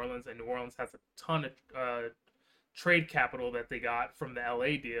in New Orleans. And New Orleans has a ton of trade capital that they got from the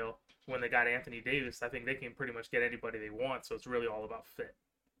LA deal when they got Anthony Davis. I think they can pretty much get anybody they want, so it's really all about fit.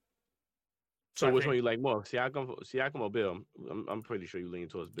 So which one you like more, Siakam or Bill? I'm pretty sure you lean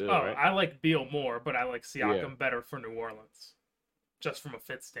towards Bill, right? I like Beal more, but I like Siakam better for New Orleans, just from a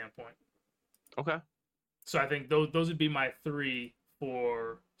fit standpoint. Okay. So I think those would be my three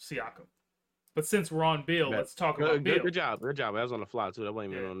for Siakam. But since we're on Beal, let's talk about Beal. Good job. That was on the fly too. That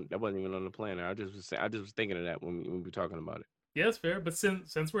wasn't even on the planner. I just was thinking of that when we were talking about it. Yeah, it's fair. But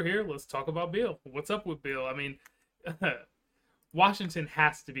since we're here, let's talk about Beal. What's up with Beal? I mean, Washington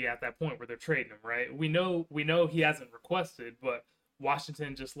has to be at that point where they're trading him, right? We know he hasn't requested, but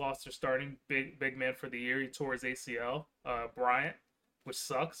Washington just lost their starting big man for the year. He tore his ACL, Bryant, which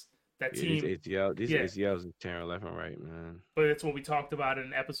sucks. That team, these ACLs are tearing left and right, man. But it's what we talked about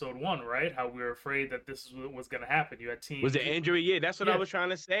in episode 1, right? How we were afraid that this was going to happen. You had teams. Was the injury? Yeah, that's what I was trying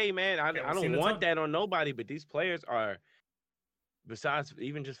to say, man. I don't want that on nobody, but these players are. Besides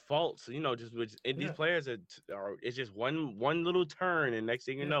even just faults, these players are it's just one little turn, and next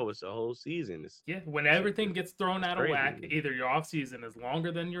thing you know, it's the whole season. When everything gets thrown out of whack, either your off season is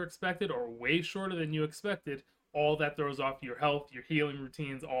longer than you expected or way shorter than you expected, all that throws off your health, your healing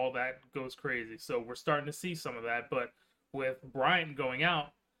routines, all that goes crazy. So we're starting to see some of that, but with Bryant going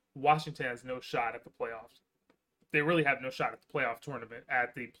out, Washington has no shot at the playoffs. They really have no shot at the playoff tournament,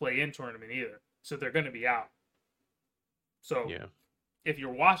 at the play-in tournament either. So they're going to be out. So if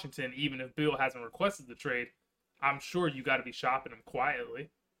you're Washington, even if Bill hasn't requested the trade, I'm sure you got to be shopping him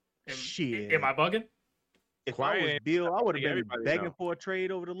quietly. Am I bugging? If I was Bill, I would have been begging for a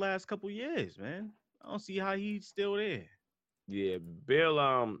trade over the last couple years, man. I don't see how he's still there. Yeah,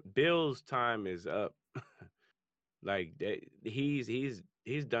 Bill's time is up. Like that, he's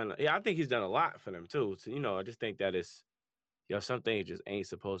done. Yeah, I think he's done a lot for them too. So, I just think that some things just ain't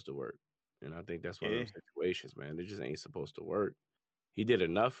supposed to work. And I think that's one of those situations, man. They just ain't supposed to work. He did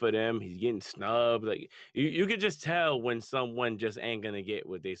enough for them. He's getting snubbed. Like you could just tell when someone just ain't gonna get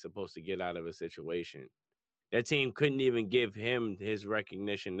what they're supposed to get out of a situation. That team couldn't even give him his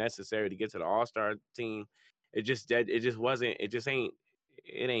recognition necessary to get to the All-Star team. It just wasn't. It just ain't.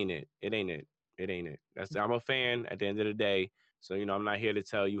 It ain't it. It ain't it. It ain't it. I'm a fan at the end of the day. So I'm not here to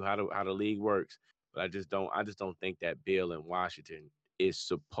tell you how the league works. But I just don't think that Bill in Washington is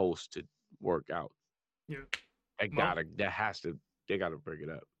supposed to work out. Yeah. They gotta break it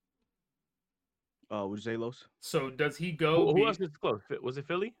up. What'd you say, Los? So does he go? Who else is close? Was it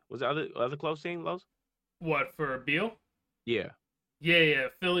Philly? Was the other close team, Los? What, for Beal? Yeah. Yeah.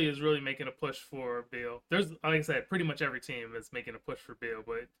 Philly is really making a push for Beal. There's, like I said, pretty much every team is making a push for Beal,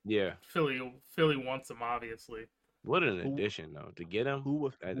 but Philly wants him, obviously. What an addition, though, to get him. Who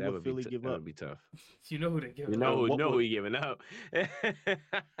would Philly give up? That would be tough. You know who they give up. You know who he giving up.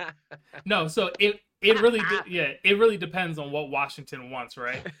 No, so it really depends on what Washington wants,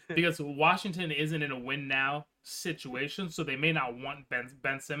 right? Because Washington isn't in a win now situation, so they may not want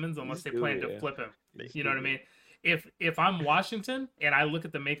Ben Simmons unless they plan to flip him. You know what I mean? If I'm Washington and I look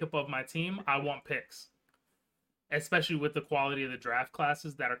at the makeup of my team, I want picks, especially with the quality of the draft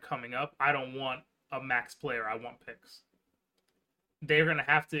classes that are coming up. I don't want a max player. I want picks. They're going to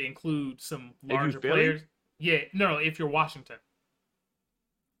have to include some larger players. Yeah, no, if you're Washington.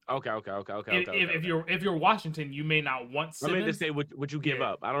 Okay. If you're Washington, you may not want Simmons. I mean to say, would you give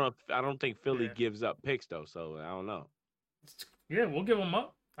up? I don't think Philly gives up picks though, so I don't know. Yeah, we'll give them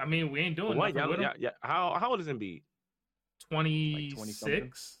up. I mean, we ain't doing nothing with him. Yeah. How old is Embiid?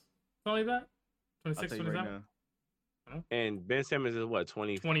 26, something like that. 26, 27. Right, and Ben Simmons is what,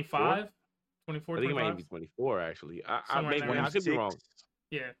 25? 24, I think 25? he might be 24, actually. I could be wrong.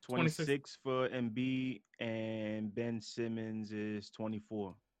 Yeah, 26 for Embiid, and Ben Simmons is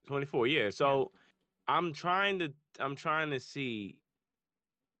 24. 24, yeah. So I'm trying to see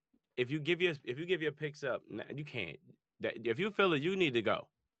if you give your picks up, you can't. If you feel it, you need to go.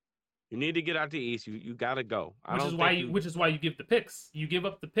 You need to get out the East. You gotta go. Which is why you give the picks. You give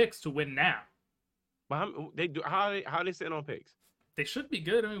up the picks to win now. But how they sitting on picks? They should be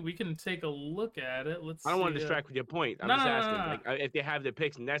good. I mean, we can take a look at it. I don't want to distract with your point. I'm just asking, like, if they have the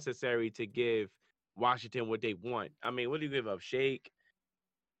picks necessary to give Washington what they want. I mean, what do you give up? Shake.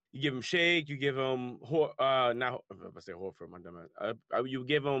 You give him Shake. You give him not I say Horford. My dumb ass. You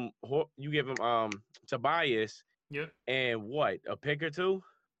give him Tobias Yep. and what, a pick or two?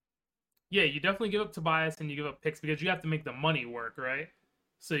 Yeah, you definitely give up Tobias and you give up picks because you have to make the money work, right?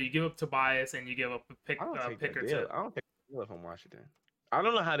 So you give up Tobias and you give up a pick, I don't take pick that or deal. two. I don't take that deal from Washington. I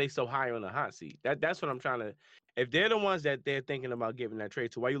don't know how they so high on the hot seat. That's what I'm trying to. If they're the ones that they're thinking about giving that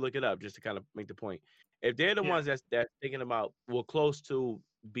trade to, why you look it up just to kind of make the point. If they're the ones that's thinking about close to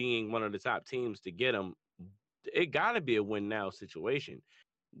being one of the top teams to get them, it got to be a win now situation.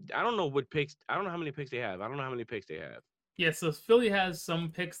 I don't know what picks. I don't know how many picks they have. I don't know how many picks they have. Yeah, so Philly has some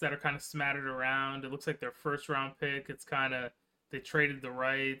picks that are kind of smattered around. It looks like their first round pick. It's kind of they traded the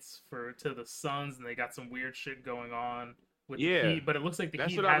rights to the Suns, and they got some weird shit going on with the Heat. But it looks like the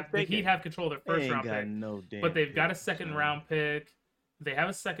Heat have control of their first round pick. But they've got a second round pick. They have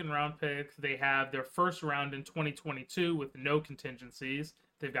a second round pick. They have their first round in 2022 with no contingencies.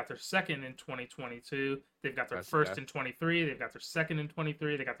 They've got their second in 2022. They've got their first in 23. They've got their second in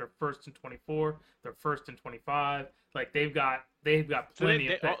 23. They got their first in 24. Their first in 25. Like they've got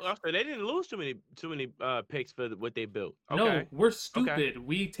plenty of picks. So they didn't lose too many picks for what they built. Okay. No, we're stupid. Okay.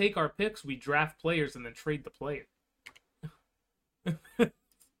 We take our picks, we draft players, and then trade the player.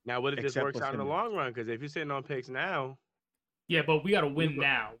 Now, what if this works out in the long run? Because if you're sitting on picks now. Yeah, but we got to win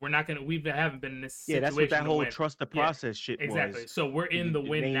now. We're not gonna. We haven't been in this situation. Yeah, that's what that whole trust the process shit was. Exactly. So we're in the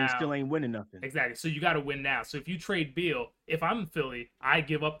win now. Still ain't winning nothing. Exactly. So you got to win now. So if you trade Beal, if I'm in Philly, I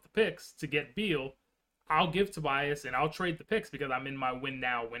give up the picks to get Beal. I'll give Tobias and I'll trade the picks because I'm in my win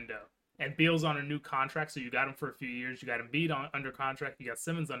now window. And Beal's on a new contract, so you got him for a few years. You got Embiid under contract. You got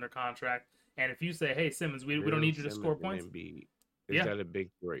Simmons under contract. And if you say, "Hey Simmons, we don't need you to score points," is that a big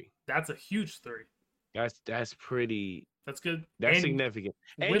three? That's a huge three. That's pretty. That's good. That's significant.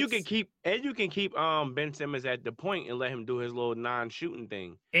 And you can keep Ben Simmons at the point and let him do his little non-shooting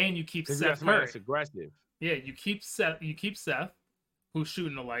thing. And you keep Seth Curry. That's aggressive. Yeah, you keep Seth, who's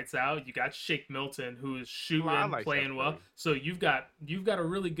shooting the lights out. You got Shake Milton, who's shooting, playing well. So you've got a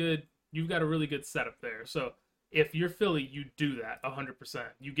really good setup there. So if you're Philly, you do that 100%.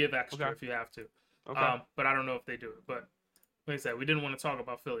 You give extra if you have to. Okay. But I don't know if they do it. But like I said, we didn't want to talk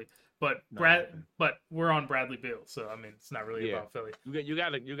about Philly. But but we're on Bradley Beal, so I mean it's not really about Philly. You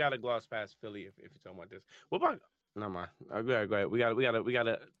gotta gloss past Philly if you're talking about this. What about no mind? Go ahead. We got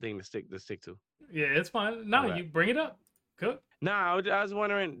a thing to stick to. Yeah, it's fine. No, you bring it up. Cool. No, I was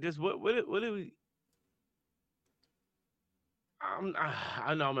wondering just what do we?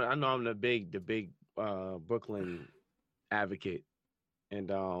 I know I'm the big Brooklyn advocate,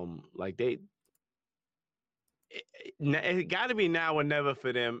 and like it got to be now or never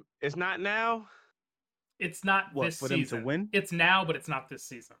for them. It's not now. It's not this for season. Them to win? It's now, but it's not this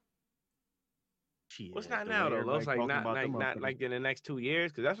season. What's not now though? It's like not like in the next 2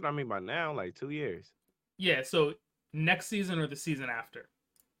 years, because that's what I mean by now, like 2 years. Yeah. So next season or the season after.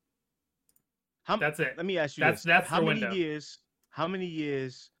 That's it. Let me ask you this. That's how many years? How many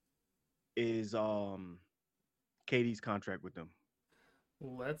years is KD's contract with them?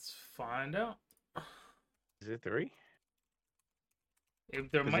 Let's find out. Is it 3?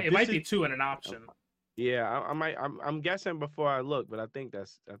 It might be 2 and an option. Yeah, I'm guessing before I look, but I think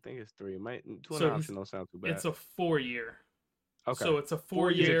it's 3. It might 2 and an option don't sound too bad. It's a 4-year. Okay. So it's a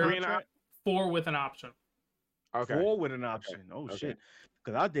 4-year. 4 with an option. Okay. 4 with an option. Okay. Oh shit!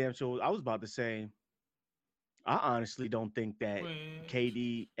 Because I damn sure I was about to say. I honestly don't think that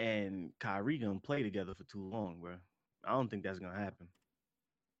KD and Kyrie gonna play together for too long, bro. I don't think that's gonna happen.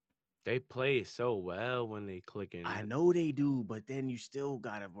 They play so well when they click in. I know they do, but then you still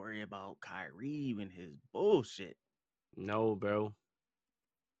gotta worry about Kyrie and his bullshit. No, bro.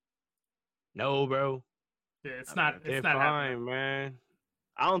 Yeah, it's not. It's not fine, happening, man.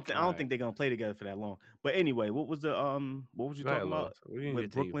 I don't think they're gonna play together for that long. But anyway, what was you talking about with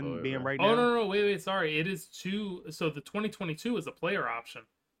Brooklyn being right now? Oh no, wait, sorry. It is 2. So the 2022 is a player option.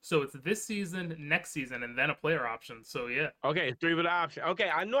 So it's this season, next season, and then a player option. So yeah. Okay, 3 with an option. Okay,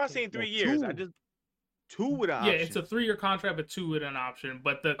 I know I seen 3 years. I just 2 with an option. Yeah, it's a 3-year contract, but 2 with an option.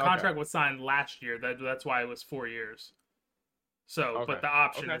 But the contract was signed last year. That's why it was 4 years. So, but the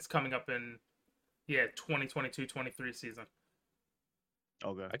option is coming up in 2022-23 season.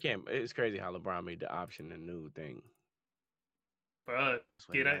 Okay. It's crazy how LeBron made the option a new thing. But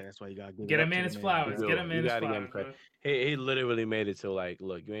that's why you gotta get a man his flowers. Get a man his flowers. He literally made it to like,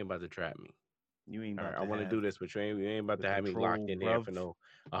 look, you ain't about to trap me. You ain't. I want to do this, but you ain't about to have me locked in here for no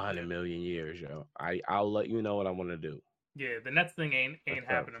 100 million years, yo. I'll let you know what I want to do. Yeah, the Nets thing ain't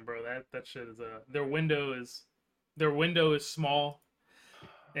happening, bro. That shit is their window is small,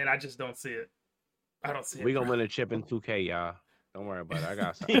 and I just don't see it. I don't see We it. gonna win a chip in 2K, y'all. Don't worry about it.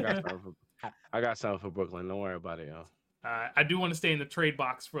 I got something for Brooklyn. Don't worry about it, y'all. I do want to stay in the trade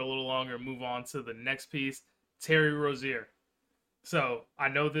box for a little longer and move on to the next piece, Terry Rozier. So I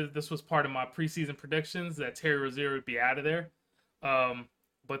know that this was part of my preseason predictions that Terry Rozier would be out of there.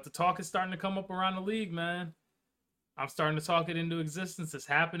 But the talk is starting to come up around the league, man. I'm starting to talk it into existence. It's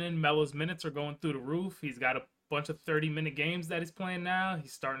happening. Melo's minutes are going through the roof. He's got a bunch of 30-minute games that he's playing now.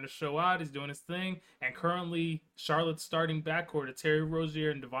 He's starting to show out. He's doing his thing. And currently, Charlotte's starting backcourt of Terry Rozier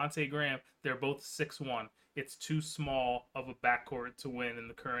and Devontae Graham, they're both 6'1". It's too small of a backcourt to win in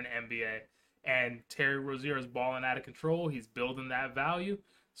the current NBA. And Terry Rozier is balling out of control. He's building that value.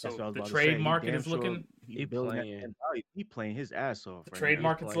 So the trade market is looking. He playing his ass off. The trade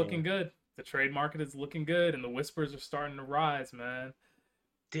market's looking good. The trade market is looking good, and the whispers are starting to rise, man.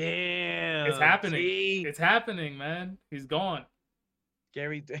 Damn, it's happening. T. It's happening, man. He's gone.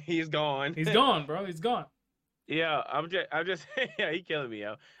 Gary, he's gone. He's gone, bro. He's gone. Yeah, I'm just, yeah, he killing me,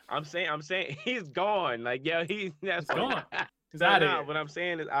 yo. I'm saying, he's gone. Like, yo, he's gone. He's out of here. What I'm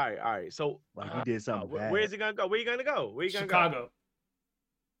saying is, all right. So, like he did something bad. Where's he gonna go? Where you gonna go? Chicago.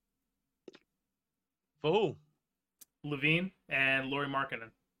 For who? Levine and Lauri Markkanen.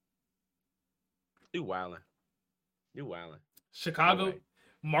 You wildin'. Chicago. No,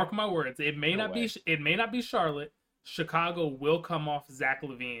 mark my words. It may not be Charlotte. Chicago will come off Zach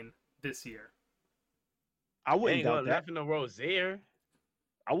LaVine this year. I wouldn't doubt that. Nothing to Rozier.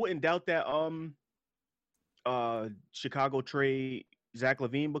 I wouldn't doubt that. Chicago trade Zach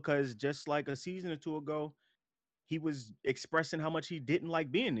LaVine, because just like a season or two ago, he was expressing how much he didn't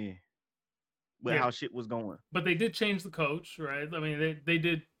like being there. With how shit was going. But they did change the coach, right? I mean, they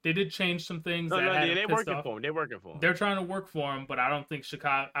did change some things. They're working for him. They're working for him. They're trying to work for him, but I don't think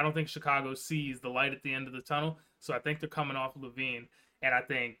Chicago sees the light at the end of the tunnel. So I think they're coming off Levine, and I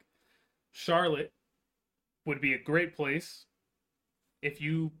think Charlotte would be a great place if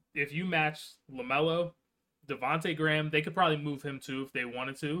you match LaMelo, Devontae Graham. They could probably move him too if they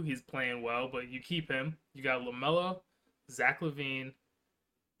wanted to. He's playing well, but you keep him. You got LaMelo, Zach LaVine,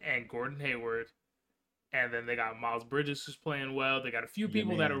 and Gordon Hayward, and then they got Miles Bridges who's playing well. They got a few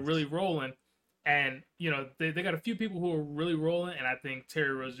people that are really rolling, and they got a few people who are really rolling. And I think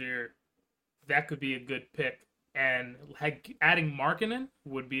Terry Rozier, that could be a good pick, and adding Markkanen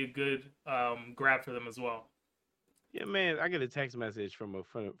would be a good grab for them as well. Yeah, man, I get a text message from a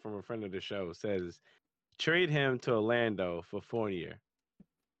friend of the show. It says, trade him to Orlando for Fournier.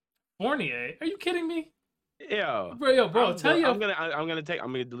 Fournier? Are you kidding me? Bro, I'm gonna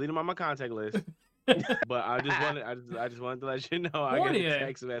delete him on my contact list. But I just wanted to let you know I got a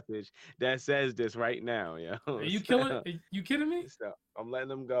text message that says this right now, yo. Are you kidding me? So I'm letting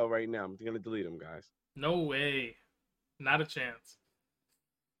them go right now. I'm gonna delete them, guys. No way. Not a chance.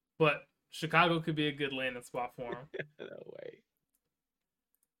 But Chicago could be a good landing spot for him. No way.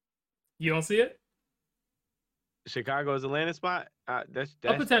 You don't see it? Chicago is a landing spot? That's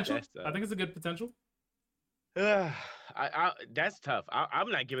a potential. I think it's a good potential. That's tough.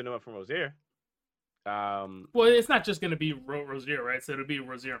 I'm not giving them up from Rozier. Well, it's not just going to be Rozier, right? So it'll be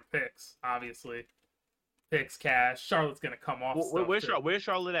Rozier and picks, obviously. Picks, cash. Charlotte's going to come off. Where's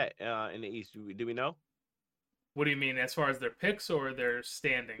Charlotte at in the East? Do we know? What do you mean, as far as their picks or their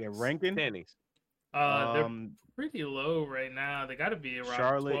standings? Their ranking? Standings. They're pretty low right now. They got to be around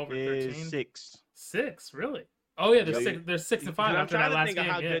Charlotte 12 or 13. Is 6. 6, really? Oh yeah, they're 6 and 5 after that last game.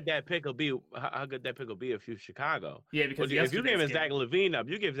 How good that pick will be. How good that pick will be if you Chicago. Yeah, because if you give Zach LaVine up,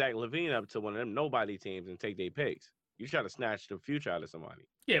 you give Zach LaVine up to one of them nobody teams and take their picks. You try to snatch the future out of somebody.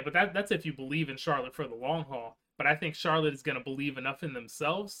 Yeah, but that's if you believe in Charlotte for the long haul. But I think Charlotte is going to believe enough in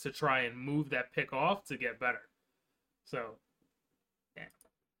themselves to try and move that pick off to get better. So, yeah.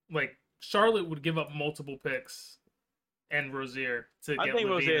 Like Charlotte would give up multiple picks and Rozier to get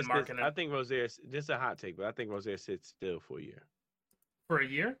LaVine and Markkanen. I think Rozier. This is a hot take, but I think Rozier sits still for a year. For a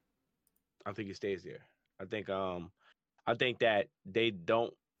year? I think he stays there. I think that they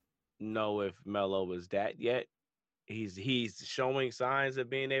don't know if Melo is that yet. He's showing signs of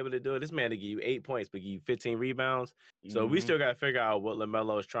being able to do it. This man to give you 8 points, but give you 15 rebounds. So we still got to figure out what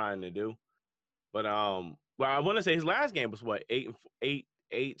LaMelo is trying to do. But well, I want to say his last game was what 8,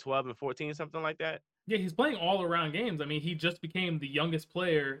 12, and 14, something like that. Yeah, he's playing all around games. I mean, he just became the youngest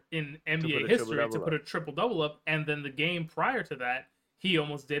player in NBA history to put a triple-double up, and then the game prior to that, he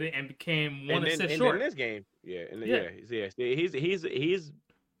almost did it and became one assist short. In this game, he's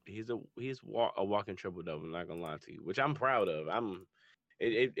a walking triple-double. I'm not gonna lie to you, which I'm proud of.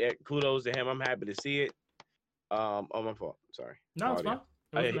 Kudos to him. I'm happy to see it. Oh, my fault. Sorry. No, it's fine.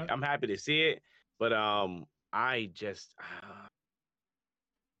 I'm happy to see it, but I just.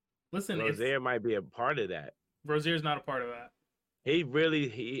 Listen, Rozier might be a part of that. Rozier's not a part of that.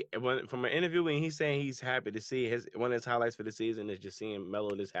 From an interview when he's saying he's happy to see one of his highlights for the season is just seeing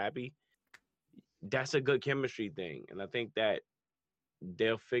Melo this happy. That's a good chemistry thing, and I think that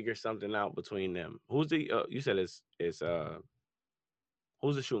they'll figure something out between them. Who's the you said it's who's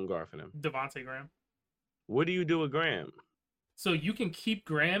the shooting guard for them? Devontae Graham. What do you do with Graham? So you can keep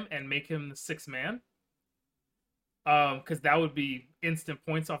Graham and make him the sixth man. Because that would be instant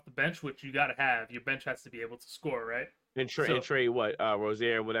points off the bench, which you got to have. Your bench has to be able to score, right? And trade what?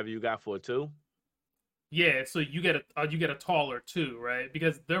 Rozier, whatever you got for it too? Yeah, so you get a taller too, right?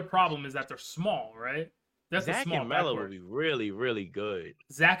 Because their problem is that they're small, right? That's Zach a small and Melo backcourt. would be really, really good.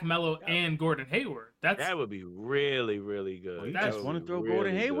 Zach Melo and Gordon Hayward. That would be really, really good. Well, you That just want to throw really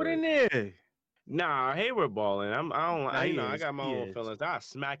Gordon Hayward in there. Nah, Hayward balling. I got my own is. feelings. I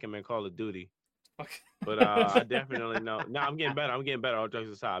smack him in Call of Duty. Okay. But I definitely know. No, I'm getting better. All jokes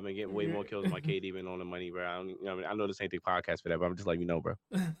aside, I've been getting way more kills than my KD been on the money, bro. I know this ain't the podcast for that, but I'm just letting you know, bro.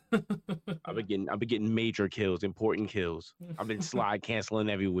 I've been getting major kills, important kills. I've been slide canceling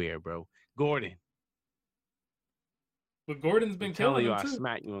everywhere, bro. Gordon. But Gordon's been killing him too. I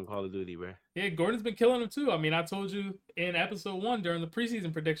smacked you on Call of Duty, bro. Yeah, Gordon's been killing him too. I mean, I told you in episode 1 during the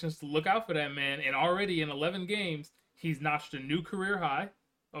preseason predictions to look out for that man, and already in 11 games, he's notched a new career high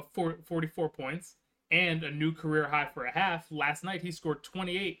of 44 points and a new career high for a half. Last night, he scored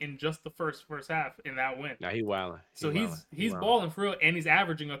 28 in just the first half in that win. Now he wilding. So he's balling for real, and he's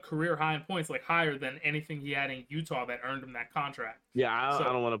averaging a career high in points, like higher than anything he had in Utah that earned him that contract. Yeah, I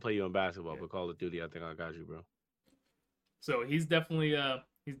don't want to play you in basketball, but Call of Duty, I think I got you, bro. So he's definitely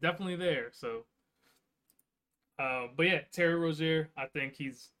there. So, but yeah, Terry Rozier, I think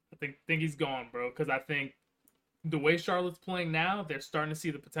he's gone, bro. Because I think the way Charlotte's playing now, they're starting to see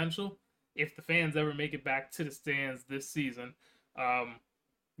the potential. If the fans ever make it back to the stands this season,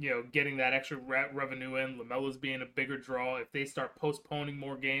 getting that extra revenue in, LaMelo's being a bigger draw. If they start postponing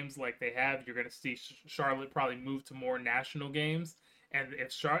more games like they have, you're going to see Charlotte probably move to more national games. And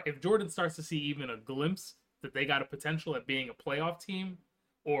if Jordan starts to see even a glimpse that they got a potential at being a playoff team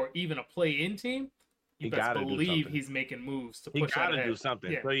or even a play-in team, you best believe he's making moves to push that ahead. He got to do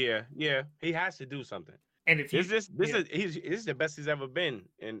something. Yeah. So yeah, he has to do something. And if this is the best he's ever been,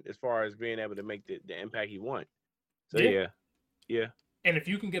 in as far as being able to make the impact he wants. So yeah. And if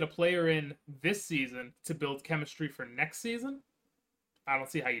you can get a player in this season to build chemistry for next season, I don't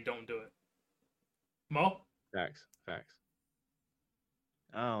see how you don't do it. Mo? Facts.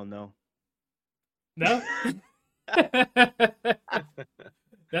 I don't know. No?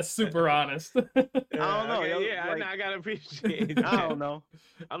 That's super honest. I don't know. Okay, I gotta appreciate it. I don't know.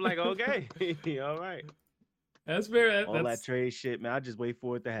 I'm like, okay, all right. That's fair. All that trade shit, man. I just wait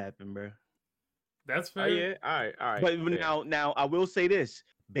for it to happen, bro. That's fair. Oh, yeah. All right. But now I will say this,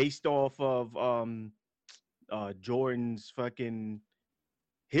 based off of Jordan's fucking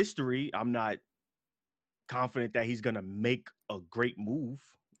history, I'm not confident that he's gonna make a great move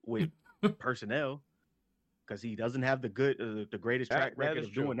with personnel, because he doesn't have the greatest track record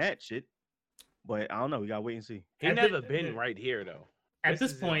of doing that shit. But I don't know. We gotta wait and see. He's never been right here though. At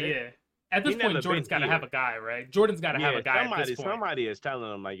this point, At this point, Jordan's got to have a guy, right? Jordan's got to have a guy. At this point. Somebody is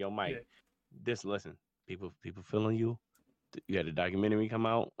telling him like, "Yo, Mike, listen, people feeling you. You had a documentary come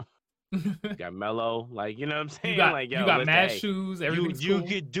out. You got Melo, like, you know what I'm saying? You got mad shoes. Everything's you cool.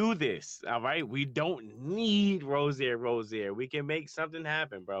 could do this, all right? We don't need Rozier. We can make something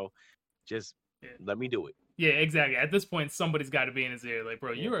happen, bro. Just let me do it. Yeah, exactly. At this point, somebody's got to be in his ear, like,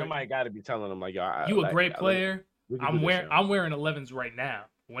 bro, somebody got to be telling him, like, yo, you a great player. I'm wearing 11s right now.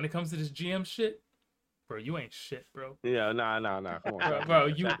 When it comes to this GM shit, bro, you ain't shit, bro. Yeah, nah. Come on, bro.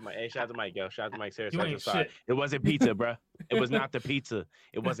 You shout out to Mike, yo. Shout out to Mike. You ain't shit. It wasn't pizza, bro. It was not the pizza.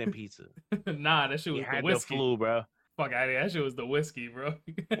 It wasn't pizza. Nah, that shit was the whiskey. The flu, bro. Fuck out of here. That shit was the whiskey, bro.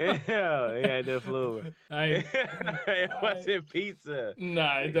 Yeah, he had the flu. It wasn't pizza.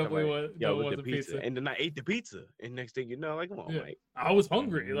 Nah, it definitely wasn't pizza. And then I ate the pizza. And next thing you know, like, come on, Mike. I was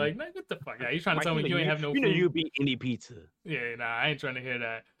hungry. Like, man, what the fuck? You trying to tell me you ain't have no food? You know you beat any pizza. Yeah, nah, I ain't trying to hear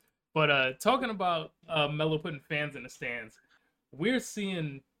that. But talking about Melo putting fans in the stands, we're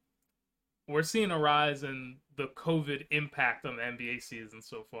seeing a rise in the COVID impact on the NBA season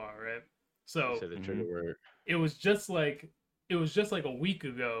so far, right? So it was just like a week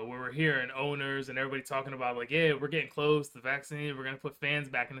ago where we're hearing owners and everybody talking about like, yeah, we're getting close to the vaccine, we're gonna put fans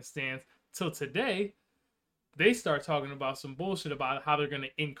back in the stands. Till today, they start talking about some bullshit about how they're gonna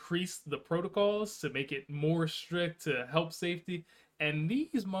increase the protocols to make it more strict to help safety. And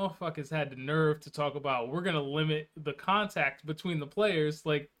these motherfuckers had the nerve to talk about we're gonna limit the contact between the players.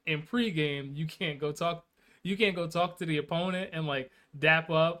 Like in pregame, you can't go talk You can't go talk to the opponent and like dap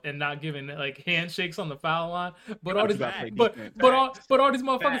up and not giving like handshakes on the foul line. But all But these, you gotta play but defense. all these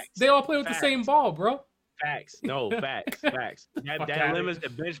motherfuckers, Facts. they all play with the Facts. same ball, bro. Facts. No, facts. Fuck That outta limits here.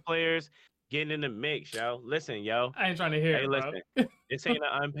 the bench players getting in the mix, yo. Listen, yo. I ain't trying to hear Hey, it, bro. listen. This ain't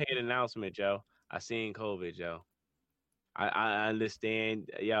an unpaid announcement, yo. I seen COVID, yo. I understand,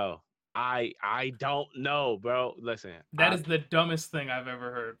 yo. I don't know, bro. Listen, That is the dumbest thing I've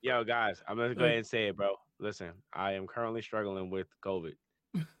ever heard. Bro. yo, guys, I'm gonna go ahead and say it, bro. Listen, I am currently struggling with COVID.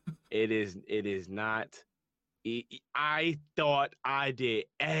 It is not. I thought I did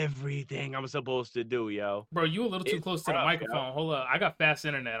everything I'm supposed to do, yo. Bro, you a little too It's close to the rough, microphone. yo. Hold up. I got fast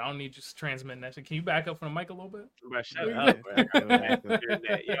internet. I don't need you transmitting that shit. Can you back up from the mic a little bit? Bro, shut Yeah. up, bro.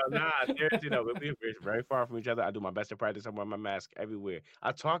 Yo, nah, seriously though, we're very far from each other. I do my best to practice. I'm wearing my mask everywhere.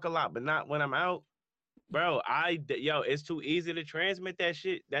 I talk a lot, but not when I'm out. Bro, it's too easy to transmit that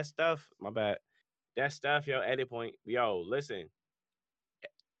shit. That stuff, my bad. That stuff, yo, edit point. Yo, listen.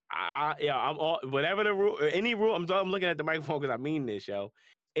 I'm all whatever the rule, any rule. I'm looking at the microphone because I mean this, yo.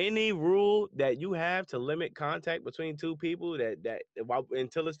 Any rule that you have to limit contact between two people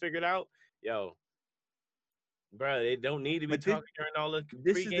until it's figured out, yo, bro, they don't need to be But this, talking during all the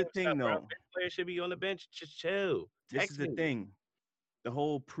this is pregame the stuff, thing, bro. though. Bench players should be on the bench. Just chill. This Text is the me. thing. The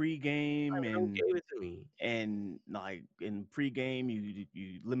whole pregame Like, don't give it to me. and like in pregame,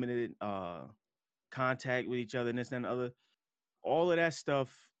 you limited contact with each other and this and the other. All of that stuff,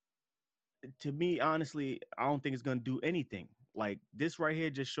 to me, honestly, I don't think it's gonna do anything. Like this right here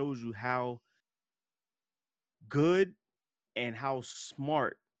just shows you how good and how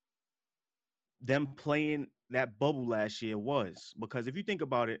smart them playing that bubble last year was. Because if you think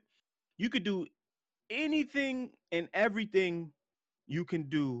about it, you could do anything and everything you can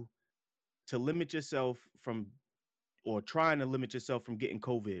do to limit yourself from or trying to limit yourself from getting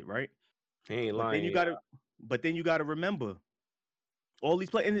COVID, right? He ain't But then lying. you gotta remember all these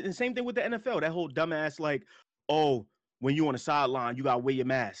players, and the same thing with the NFL. That whole dumbass like, oh, when you on the sideline, you gotta wear your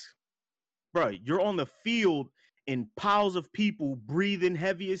mask, bro. You're on the field in piles of people breathing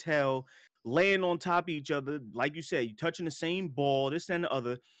heavy as hell, laying on top of each other, like you said, you touching the same ball, this and the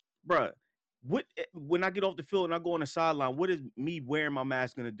other, bro. What when I get off the field and I go on the sideline, what is me wearing my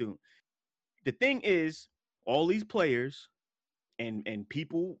mask gonna do? The thing is, all these players and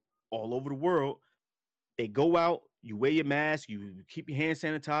people all over the world, they go out, you wear your mask, you keep your hand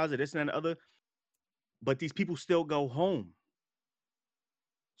sanitizer, this and the other, but these people still go home.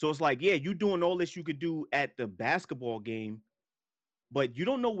 So it's like, yeah, you doing all this you could do at the basketball game, but you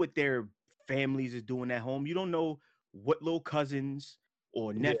don't know what their families is doing at home. You don't know what little cousins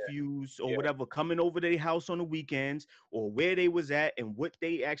or nephews or whatever coming over to their house on the weekends or where they was at and what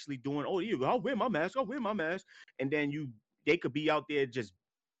they actually doing. Oh, yeah, I'll wear my mask. And then they could be out there just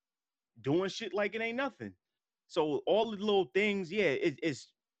doing shit like it ain't nothing. So all the little things, yeah, it's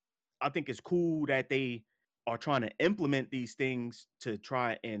I think it's cool that they are trying to implement these things to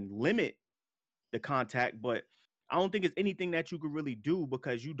try and limit the contact, but I don't think it's anything that you could really do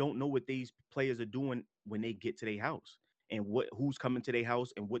because you don't know what these players are doing when they get to their house and who's coming to their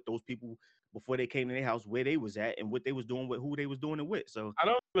house and what those people before they came to their house, where they was at and what they was doing with who they was doing it with. So I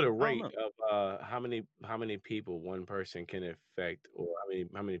don't know the I don't rate know. of how many people one person can affect, or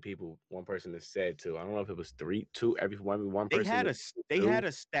how many people one person is said to. I don't know if it was two one They person. had a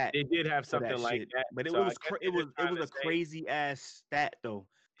stat They did have for that something like shit, that, but so I guess it they're just trying was to a say, crazy ass stat though.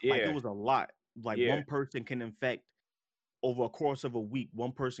 Like it yeah, was a lot. Like yeah, one person can infect over a course of a week.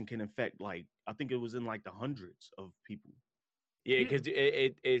 One person can infect like I think it was in like the hundreds of people. yeah, Yeah. because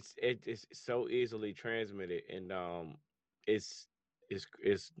it's so easily transmitted, and it's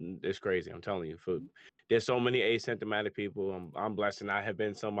it's crazy. I'm telling you, there's so many asymptomatic people. I'm blessed, and I have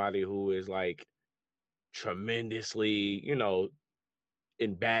been somebody who is like tremendously,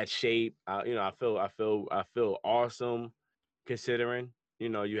 in bad shape. I feel awesome considering.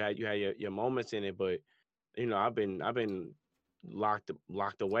 You had your moments in it, but I've been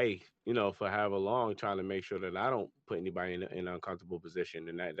locked away, for however long, trying to make sure that I don't put anybody in an uncomfortable position,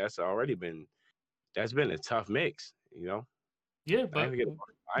 and that's been a tough mix. Yeah, I ain't but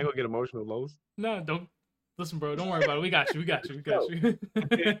gonna get emotional, Lowe's. no, don't listen, bro. Don't worry about it. We got you. Do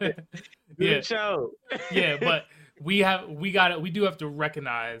Yeah, the show. yeah, but we do have to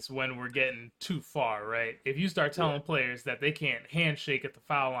recognize when we're getting too far, right? If you start telling players that they can't handshake at the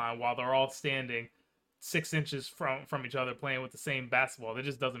foul line while they're all standing 6 inches from each other playing with the same basketball, that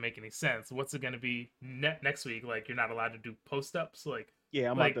just doesn't make any sense. What's it going to be next week? Like, you're not allowed to do post ups. Like, Yeah,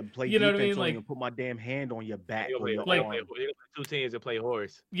 I'm about Like, to play you know what I defense mean? on you Like, and put my damn hand on your back You'll or play, your you'll like play, arm. you'll play 2 teams that play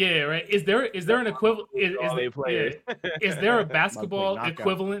horse. yeah, right. Is there an equivalent? All they Yeah. players. Is there a I'm about to play basketball knockout.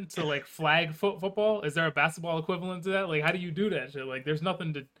 equivalent to like flag football? Is there a basketball equivalent to that? Like, how do you do that shit? Like, there's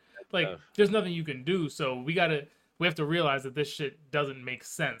nothing to, like, Tough. there's nothing you can do. So we have to realize that this shit doesn't make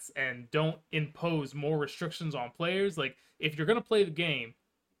sense and don't impose more restrictions on players. Like, if you're gonna play the game,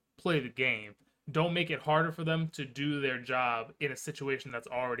 play the game. Don't make it harder for them to do their job in a situation that's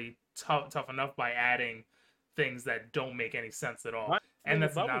already tough enough by adding things that don't make any sense at all. Why And bring the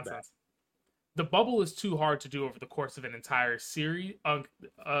that's bubble back? nonsense. The bubble is too hard to do over the course of an entire series,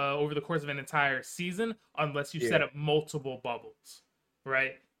 over the course of an entire season, unless you set Yeah. up multiple bubbles,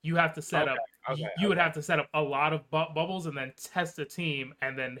 right? You have to set Okay. up. Okay. You would have to set up a lot of bubbles and then test a team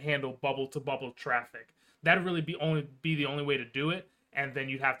and then handle bubble to bubble traffic. That'd really be the only way to do it. And then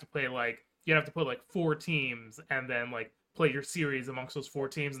you'd have to play like you'd have to put like 4 teams and then like play your series amongst those 4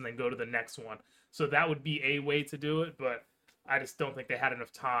 teams and then go to the next one. So that would be a way to do it, but I just don't think they had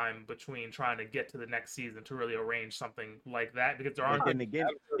enough time between trying to get to the next season to really arrange something like that because there But aren't. then again,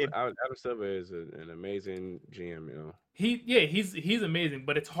 if Adam Silver is an amazing GM. You know. He's amazing,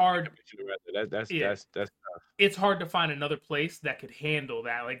 but it's hard. That's Yeah, tough. it's hard to find another place that could handle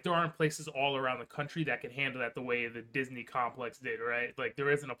that. Like there aren't places all around the country that could handle that the way the Disney complex did, right? Like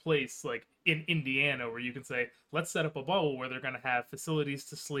there isn't a place like in Indiana where you can say, let's set up a bubble where they're gonna have facilities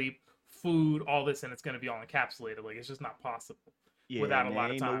to sleep, food, all this, and it's gonna be all encapsulated. Like it's just not possible yeah, without a and there lot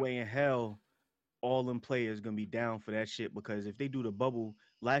of ain't no time. way in hell all them players gonna be down for that shit because if they do the bubble,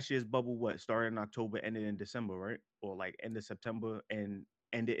 last year's bubble what started in October, ended in December, right? Or like end of September and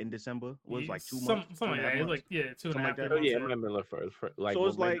ended in December. It was like 2 months, two Something and like a half that. It's months, like yeah, two and a something like half, three that. Oh months. yeah, it Yeah, might have been like So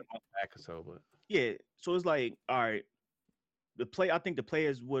it's maybe like a month back or so, but yeah, so it's like all right. I think the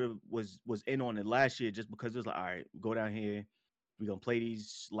players was in on it last year just because it was like, all right, go down here. We're gonna play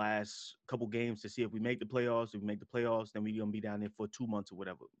these last couple games to see if we make the playoffs. If we make the playoffs, then we're gonna be down there for 2 months or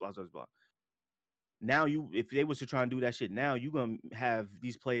whatever. Blah blah blah. Now if they was to try and do that shit now, you gonna have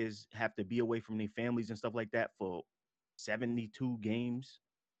these players have to be away from their families and stuff like that for 72 games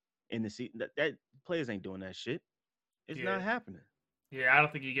in the season. That players ain't doing that shit. It's yeah, not happening. yeah. I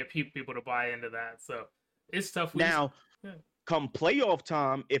don't think you get people to buy into that. So it's tough. Now, Yeah, come playoff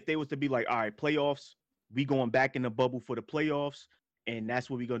time, if they was to be like, all right, playoffs, we going back in the bubble for the playoffs, and that's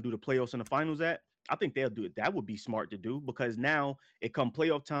what we're gonna do the playoffs and the finals at. I think they'll do it. That would be smart to do because now it come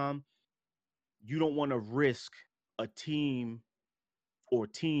playoff time, you don't want to risk a team or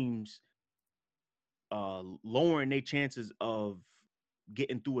teams lowering their chances of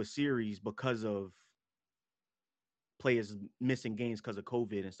getting through a series because of players missing games because of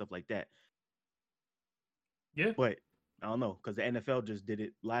COVID and stuff like that. yeah, But I don't know because the NFL just did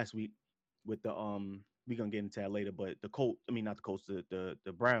it last week with the we gonna get into that later. But the Colts, I mean not the Colts, the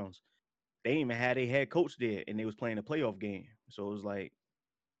Browns, they ain't even had a head coach there and they was playing a playoff game. So it was like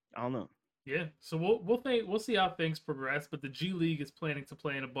I don't know. yeah. So we'll see how things progress. But the G League is planning to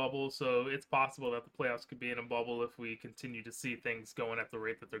play in a bubble, so it's possible that the playoffs could be in a bubble if we continue to see things going at the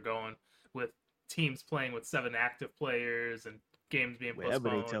rate that they're going, with teams playing with 7 active players and games being Wherever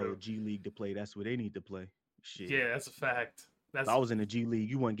they postponed. tell the Or, G League to play, that's where they need to play. Shit. yeah, that's a fact. If That's I was in the G League,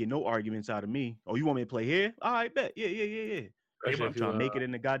 you wouldn't get no arguments out of me. Oh, you want me to play here? All right, bet. Yeah. especially I'm if you trying to make it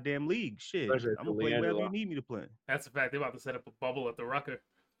in the goddamn league. Shit. especially if I'm you gonna play wherever Leangelo. you need me to play. that's a fact. They're about to set up a bubble at the Rucker.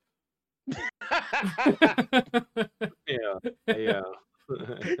 Yeah, yeah. Yeah,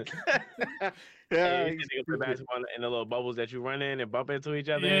 Hey, you he's think they can play stupid. basketball in the little bubbles that you run in and bump into each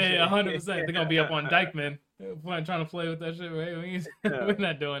other? and Yeah, shit? 100%. They're gonna be up on Dykeman, trying to play with that shit. Right? We're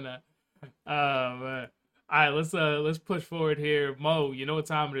not doing that. Man. All right, let's push forward here. Mo, you know what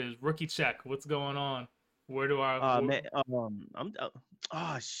time it is? Rookie check. What's going on? Where do our Man,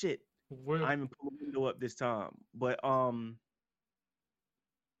 I'm shit. where, I even pull the window up this time, but I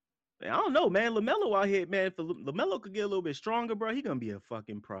don't know, man. LaMelo out here, man. If LaMelo could get a little bit stronger, bro, he gonna be a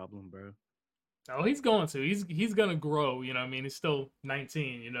fucking problem, bro. oh, he's going to. He's gonna grow. You know what I mean? He's still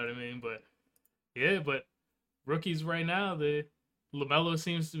 19. You know what I mean? But yeah, but rookies right now, the LaMelo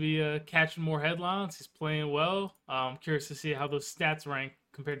seems to be catching more headlines. He's playing well. I'm curious to see how those stats rank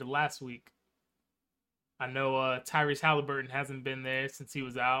compared to last week. I know Tyrese Halliburton hasn't been there since he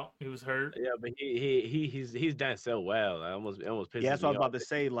was out. He was hurt. Yeah, but he's done so well. It almost pisses Yeah, that's what I me was off. about to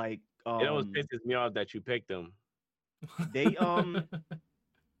say. Like, It almost pisses me off that you picked him. they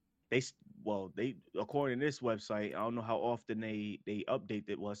they according to this website, I don't know how often they update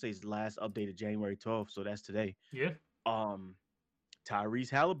it. Well, it says last updated January 12th, so that's today. Yeah.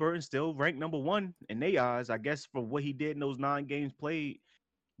 Tyrese Halliburton still ranked number 1 in their eyes, I guess, for what he did in those 9 games played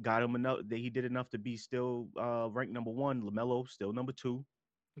got him enough that he did enough to be still ranked number 1. LaMelo still number 2.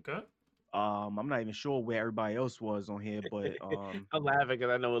 Okay. I'm not even sure where everybody else was on here, but I'm laughing because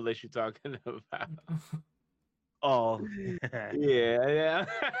I know what list you're talking about. oh yeah.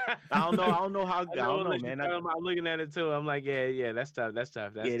 I don't know how I don't know, man. I'm looking at it too. I'm like, yeah, that's tough. That's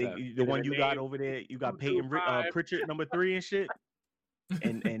tough. The one you got over there, you got Peyton Pritchard number 3 and shit.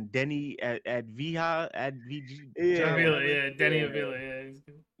 And Denny at VG. Yeah, Denny Avila.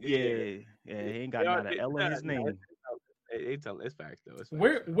 Yeah, he ain't got not an L in his name. It's facts though.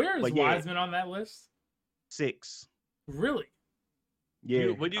 Where is Wiseman on that list? 6. Really? Yeah.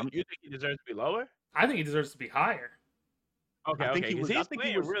 You think he deserves to be lower? I think he deserves to be higher. Okay, I think he was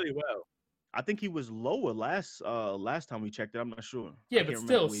really well. I think he was lower last time we checked it. I'm not sure. Yeah, but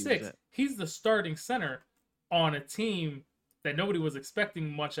still 6. He's the starting center on a team that nobody was expecting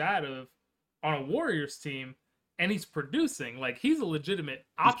much out of, on a Warriors team, and he's producing. Like, he's a legitimate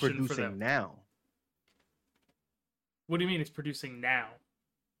option for them now. What do you mean he's producing now?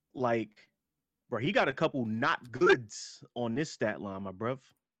 Like, bro, he got a couple not goods on this stat line, my bruv.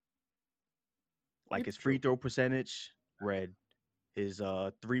 Like his free throw percentage, red. His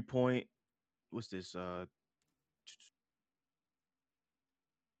 3-point, what's this? Well,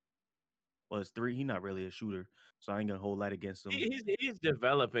 it's 3. He's not really a shooter, so I ain't gonna hold that against him. He's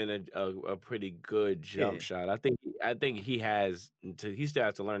developing a pretty good jump shot. I think he still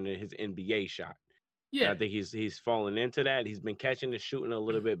has to learn his NBA shot. Yeah, and I think he's fallen into that. He's been catching and shooting a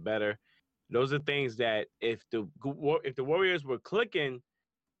little bit better. Those are things that if the Warriors were clicking,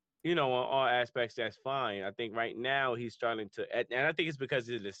 on all aspects, that's fine. I think right now he's starting to, and I think it's because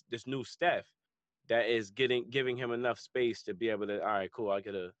of this new Steph that is giving him enough space to be able to. All right, cool. I'll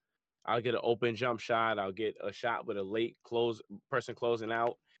get an open jump shot. I'll get a shot with a late person closing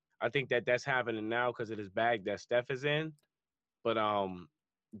out. I think that's happening now because of this bag that Steph is in. But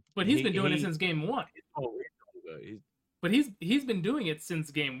he's been doing it since game 1. But he's been doing it since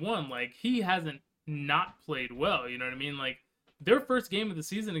game 1. Like, he hasn't not played well. You know what I mean? Like, their first game of the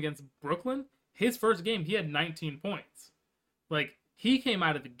season against Brooklyn, his first game, he had 19 points. Like, he came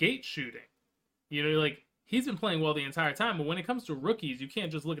out of the gate shooting. Like, he's been playing well the entire time. But when it comes to rookies, you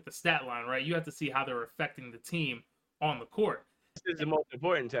can't just look at the stat line, right? You have to see how they're affecting the team on the court. This is the most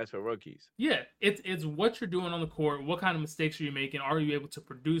important test for rookies. Yeah, it's what you're doing on the court. What kind of mistakes are you making? Are you able to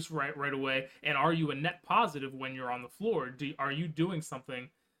produce right away? And are you a net positive when you're on the floor? Are you doing something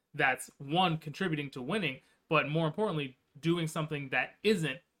that's, one, contributing to winning, but more importantly, doing something that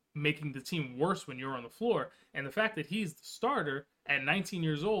isn't making the team worse when you're on the floor? And the fact that he's the starter at 19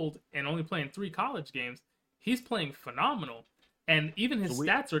 years old and only playing 3 college games, he's playing phenomenal. And even his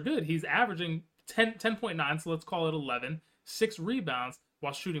stats are good. He's averaging 10.9, so let's call it 11, 6 rebounds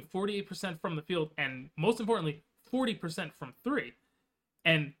while shooting 48% from the field, and most importantly, 40% from 3.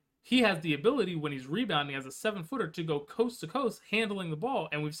 And he has the ability, when he's rebounding as a 7-footer, to go coast to coast handling the ball,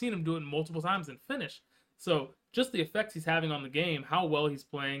 and we've seen him do it multiple times and finish. So just the effects he's having on the game, how well he's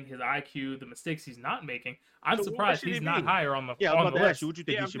playing, his IQ, the mistakes he's not making, I'm surprised he's not higher on the list. Yeah, I'm about to ask you, what you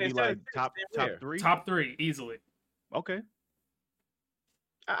think he should be, like top 3? Top 3, easily. Okay.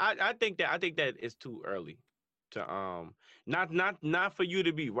 I think that it's too early to not for you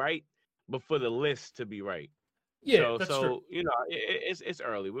to be right, but for the list to be right. Yeah, that's true. It's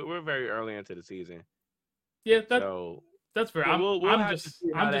early. We're very early into the season. Yeah, that's fair. I'm just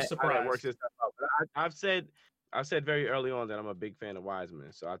surprised. I've said very early on that I'm a big fan of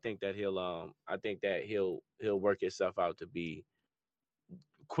Wiseman, so I think that he'll work himself out to be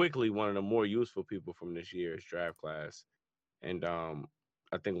quickly one of the more useful people from this year's draft class, and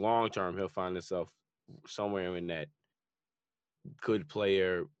I think long term he'll find himself somewhere in that good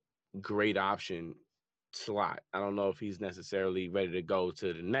player, great option slot. I don't know if he's necessarily ready to go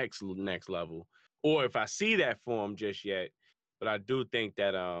to the next level, or if I see that for him just yet. But I do think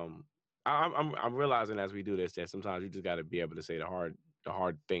that I'm realizing as we do this that sometimes you just got to be able to say the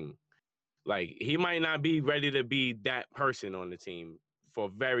hard thing. Like, he might not be ready to be that person on the team for a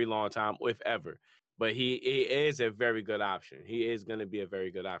very long time, if ever. But he is a very good option. He is going to be a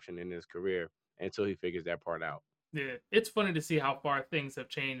very good option in his career until he figures that part out. Yeah, it's funny to see how far things have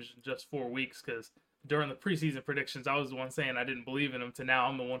changed in just 4 weeks, because during the preseason predictions, I was the one saying I didn't believe in him, to now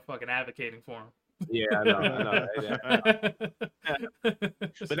I'm the one fucking advocating for him. Yeah, I know. But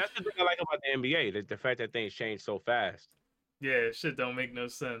that's the thing I like about the NBA, the fact that things change so fast. Yeah, shit don't make no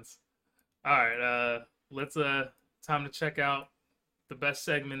sense. All right, let's time to check out the best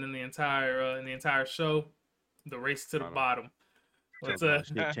segment in the entire show, the race to the bottom. Let's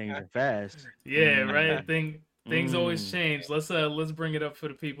shit changing fast. Yeah, right. Things always change. Let's bring it up for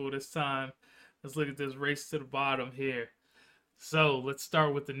the people this time. Let's look at this race to the bottom here. So let's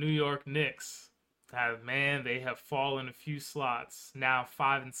start with the New York Knicks. Man, they have fallen a few slots. Now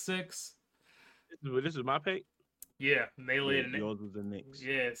 5-6. This is my pick. Yeah, they laid an egg. Yours was the Knicks.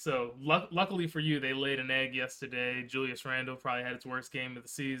 Yeah, so luckily for you, they laid an egg yesterday. Julius Randle probably had its worst game of the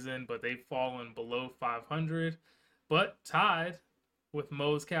season, but they've fallen below 500, but tied with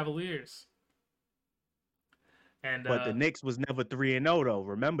Mo's Cavaliers. And But the Knicks was never 3-0 though.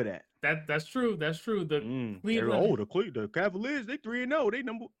 Remember that. That's true. That's true. The Cleveland. The Cavaliers, they 3-0. They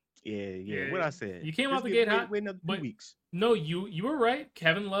number. Yeah. What I said. You came out the gate hot. Wait another 2 weeks. No, you were right.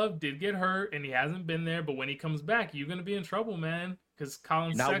 Kevin Love did get hurt, and he hasn't been there. But when he comes back, you're gonna be in trouble, man. Because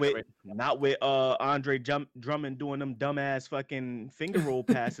Collins not with Andre Drummond doing them dumbass fucking finger roll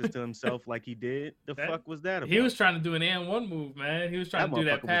passes to himself like he did. The fuck was that about? He was trying to do an and one move, man. He was trying to do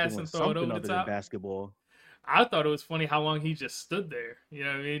that pass and throw it over the top. Basketball. I thought it was funny how long he just stood there. You know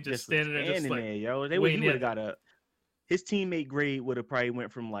what I mean? Just standing there, just like, there, yo. He would have got his teammate grade would have probably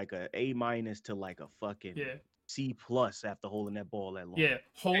went from like a A- to like a fucking C+ after holding that ball that long. Yeah,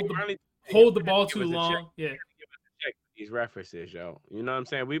 hold the ball too long. Yeah. Check these references, yo. You know what I'm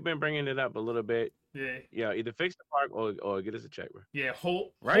saying? We've been bringing it up a little bit. Yeah. Yeah, either fix the park or get us a check, bro. Yeah,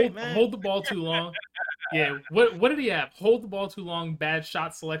 hold the ball too long. Yeah. What did he have? Hold the ball too long, bad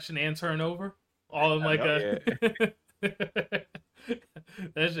shot selection and turnover. All in like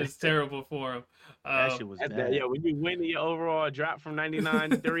that's just terrible for him. That shit was bad. Yeah, when you win your overall drop from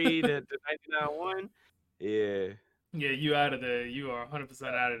 99-3 to 99-1, yeah. Yeah, you out of there. You are 100%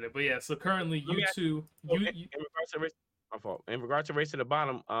 out of there. But yeah, so currently you two. In regards to race, my fault. In regards to race to the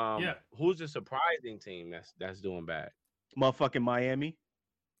bottom, who's the surprising team that's doing bad? Motherfucking Miami.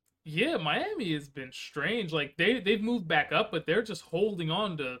 Yeah, Miami has been strange. Like they've moved back up, but they're just holding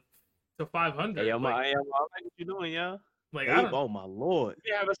on to 500. Hey, I like what you're doing, yo. Like oh my lord.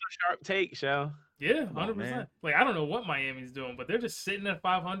 You have a sharp take, yo. Yeah, 100%. Like I don't know what Miami's doing, but they're just sitting at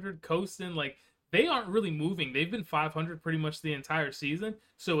 500, coasting. Like they aren't really moving. They've been 500 pretty much the entire season.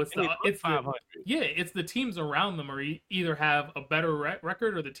 So it's 500. It's the teams around them are either have a better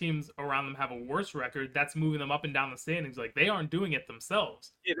record or the teams around them have a worse record. That's moving them up and down the standings. Like they aren't doing it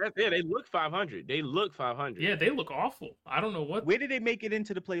themselves. Yeah, they look 500. They look 500. Yeah, they look awful. I don't know what. Where did they make it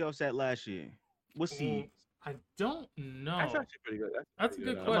into the playoffs at last year? What seed? I don't know. That's actually pretty good. That's a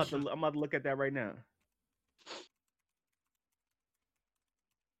good question. I'm about to look at that right now.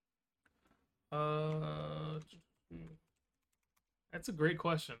 That's a great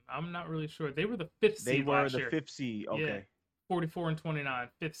question. I'm not really sure. They were the 5th seed. They were the 5th seed. Okay. Yeah, 44-29,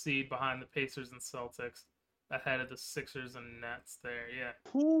 5th seed behind the Pacers and Celtics, ahead of the Sixers and Nets. There, yeah.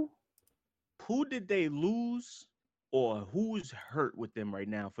 Who did they lose, or who's hurt with them right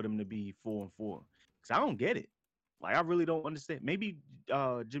now for them to be 4-4? Because I don't get it. Like I really don't understand. Maybe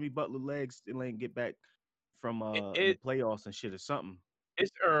Jimmy Butler legs still ain't get back from the playoffs and shit or something.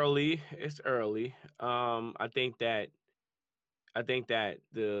 It's early. I think that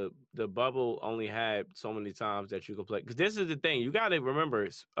the bubble only had so many times that you could play. Because this is the thing. You got to remember,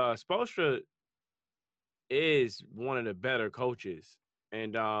 Spoelstra is one of the better coaches.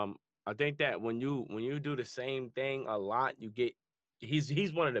 And I think that when you do the same thing a lot,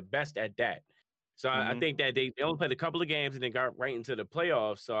 he's one of the best at that. So I think that they only played a couple of games and they got right into the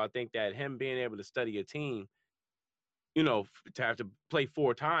playoffs. So I think that him being able to study a team, you know, to have to play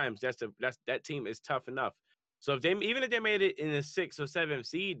 4 times, that team is tough enough. So even if they made it in the 6th or 7th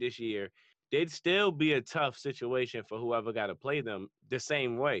seed this year, they'd still be a tough situation for whoever got to play them the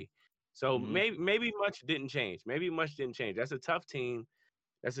same way. So maybe much didn't change. That's a tough team.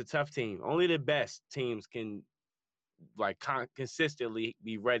 Only the best teams can consistently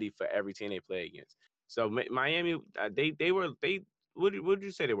be ready for every team they play against. So Miami, what did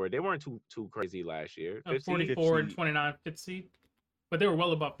you say they were? They weren't too crazy last year. 44-29, 5th seed, but they were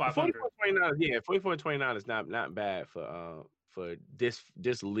well above 500. 44-29 is not bad for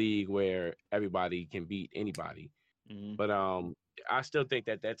this league where everybody can beat anybody. But I still think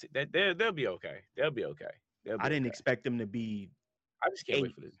that they'll be okay. I didn't expect them to be. I just can't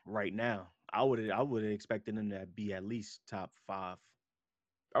wait for this right now. I would have expected them to be at least top 5.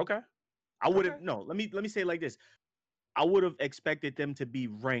 Okay. I would have no. Let me say it like this. I would have expected them to be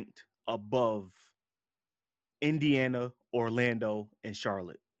ranked above Indiana, Orlando, and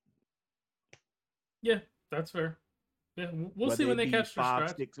Charlotte. Yeah, that's fair. Yeah, we'll see when they catch their 5,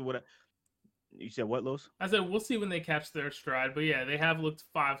 stride. 6, or whatever. You said what, Los? I said we'll see when they catch their stride. But yeah, they have looked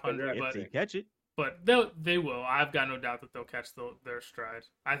 500. If they catch it. But they will. I've got no doubt that they'll catch their stride.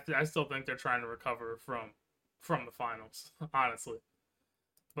 I still think they're trying to recover from the finals, honestly.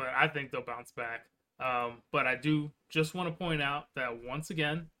 But I think they'll bounce back. But I do just want to point out that once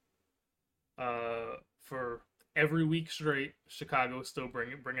again, for every week straight, Chicago is still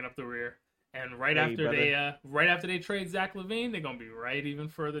bringing up the rear. And right Hey, brother. after they trade Zach LaVine, they're gonna be right even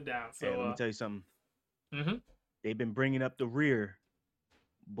further down. So Hey, let me tell you something. mm-hmm. They've been bringing up the rear,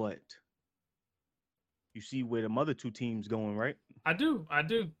 but you see where the other two teams going, right? I do.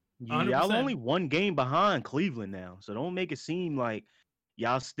 100%. Y'all only one game behind Cleveland now, so don't make it seem like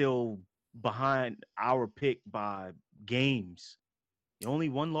y'all still behind our pick by games. You're only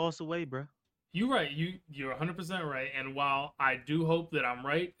one loss away, bro. You're right. You're 100% right. And while I do hope that I'm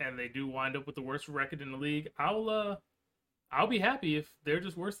right and they do wind up with the worst record in the league, I'll be happy if they're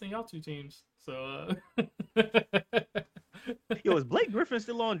just worse than y'all two teams. So Yo, is Blake Griffin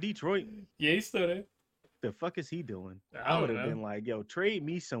still on Detroit? Yeah, he's still there. The fuck is he doing? I would don't have know. been like, yo, trade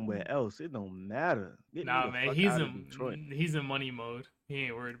me somewhere else. It don't matter. Get me Nah, the man, fuck he's out of Detroit. he's in money mode. He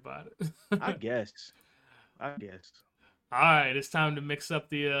ain't worried about it. I guess. All right, it's time to mix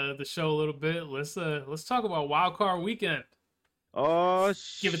up the show a little bit. Let's talk about Wildcard Weekend. Oh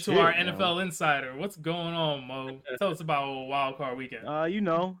Give it to our NFL insider. What's going on, Mo? Tell us about Wildcard Weekend. You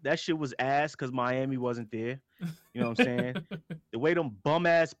know, that shit was ass because Miami wasn't there. You know what I'm saying? The way them bum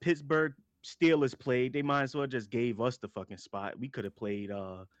ass Pittsburgh Steelers played, they might as well just gave us the fucking spot. We could have played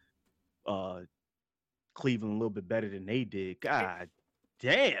Cleveland a little bit better than they did. God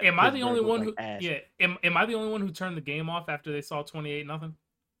damn. Am I the only one who ass. Am I the only one who turned the game off after they saw 28-0?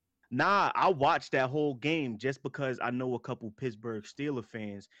 Nah, I watched that whole game just because I know a couple Pittsburgh Steelers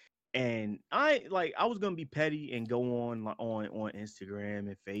fans, and I was gonna be petty and go on Instagram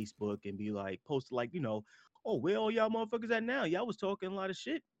and Facebook and be like, post like, you know, oh, where all y'all motherfuckers at now? Y'all was talking a lot of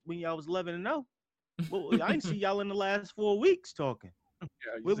shit when y'all was 11-0. Well, I didn't see y'all in the last 4 weeks talking.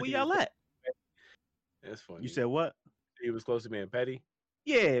 Where y'all at? That's funny. You said what? He was close to being petty.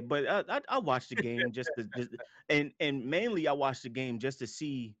 Yeah, but I watched the game and mainly I watched the game just to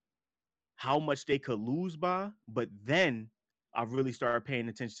see how much they could lose by, but then I really started paying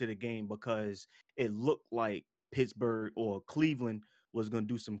attention to the game because it looked like Pittsburgh or Cleveland was going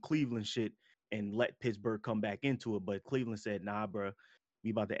to do some Cleveland shit and let Pittsburgh come back into it. But Cleveland said, nah, bro,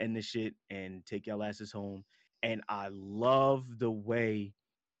 we about to end this shit and take y'all asses home. And I love the way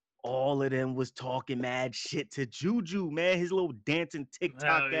all of them was talking mad shit to Juju, man, his little dancing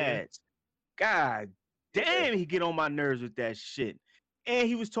TikTok ads. God damn, he get on my nerves with that shit. And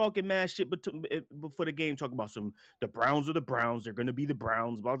he was talking mad shit before the game, talking about the Browns are the Browns. They're going to be the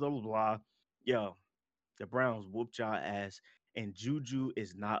Browns, blah, blah, blah, blah. Yo, the Browns whooped y'all ass. And Juju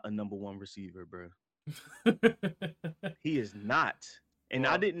is not a number one receiver, bro. He is not. And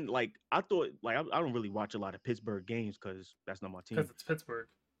I didn't I thought, I don't really watch a lot of Pittsburgh games because that's not my team. Because it's Pittsburgh.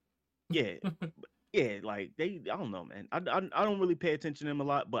 Yeah. Yeah, I don't know, man. I don't really pay attention to him a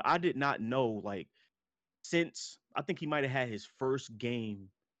lot, but I did not know, since I think he might have had his first game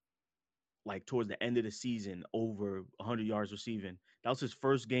towards the end of the season over 100 yards receiving. That was his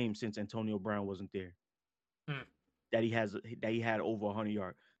first game since Antonio Brown wasn't there. That he had over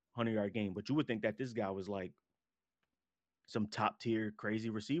 100-yard game. But you would think that this guy was some top tier crazy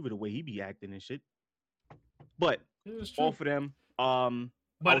receiver the way he be acting and shit. But all for them.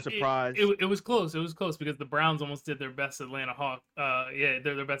 But I was surprised. It was close. It was close because the Browns almost did their best Atlanta they're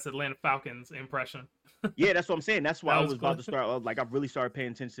their best Atlanta Falcons impression. Yeah, that's what I'm saying. That's why I was about to start. I really started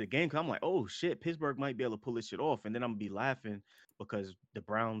paying attention to the game because I'm like, oh shit, Pittsburgh might be able to pull this shit off, and then I'm gonna be laughing because the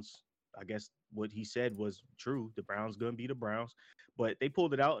Browns. I guess what he said was true. The Browns gonna be the Browns, but they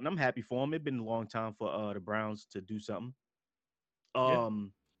pulled it out, and I'm happy for them. It's been a long time for the Browns to do something.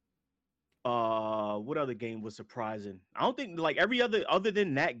 What other game was surprising? I don't think other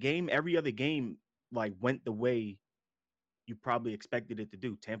than that game, every other game went the way you probably expected it to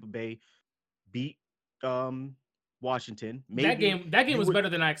do. Tampa Bay beat Washington. Maybe that game was better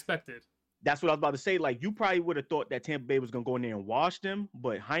than I expected. That's what I was about to say. You probably would have thought that Tampa Bay was gonna go in there and wash them,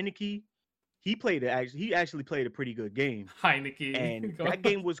 but Heineke, he actually played a pretty good game. Heineke, and that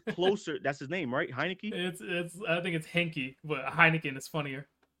game was closer. That's his name, right? Heineke. It's I think it's Henke, but Heineken is funnier.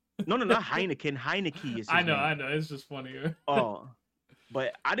 No, not Heineken. Heineke is his I know. name. It's just funnier.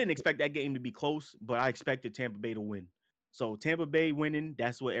 But I didn't expect that game to be close, but I expected Tampa Bay to win. So Tampa Bay winning,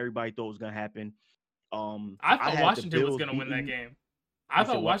 that's what everybody thought was gonna happen. I thought Washington was gonna win that game. I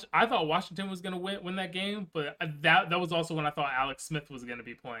thought Washington was gonna win that game, but that was also when I thought Alex Smith was gonna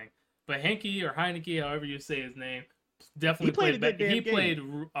be playing. But Henke or Heineke, however you say his name, definitely played better. He played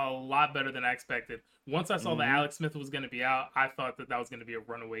a lot better than I expected. Once I saw that Alex Smith was going to be out, I thought that was going to be a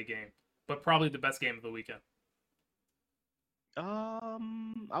runaway game, but probably the best game of the weekend. I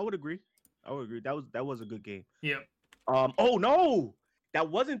would agree. That was a good game. Yeah. Oh no, that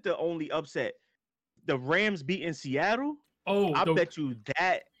wasn't the only upset. The Rams beating Seattle. Oh, I bet you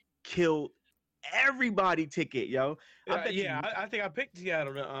that killed everybody ticket, yo. I bet you. I think I picked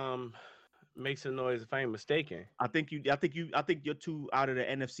Seattle to make some noise if I ain't mistaken. I think your two out of the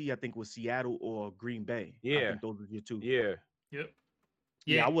NFC, I think was Seattle or Green Bay. I Yeah, think those were your two. yeah, Yep.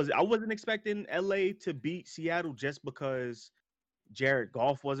 Yeah, Yeah. I wasn't expecting LA to beat Seattle just because Jared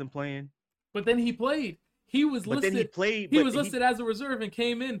Goff wasn't playing. But then he played. He was But then he listed. played, He but was listed as a reserve and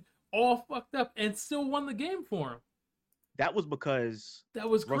came in all fucked up and still won the game for him. that was because That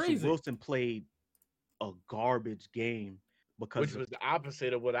was Russell crazy. Wilson played a garbage game which because was the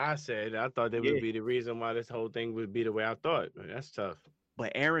opposite of what I said. I thought that yeah. would be the reason why this whole thing would be the way I thought. That's tough.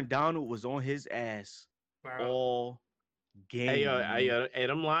 But Aaron Donald was on his ass Wow. all game. Hey,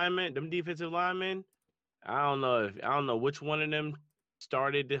 them linemen, them defensive linemen. I don't know which one of them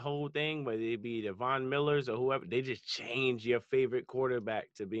started the whole thing, whether it be the Von Millers or whoever. They just change your favorite quarterback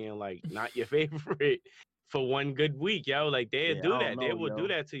to being like not your favorite for one good week, yo. Like they'll Yeah, I do don't that. They know, will do yo.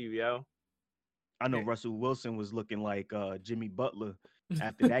 that to you, yo. I know Yeah. Russell Wilson was looking like Jimmy Butler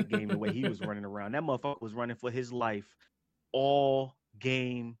after that game, the way he was running around. That motherfucker was running for his life all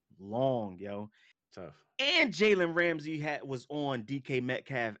game long, yo. Tough. And Jalen Ramsey was on DK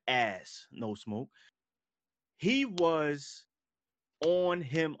Metcalf ass, no smoke. He was on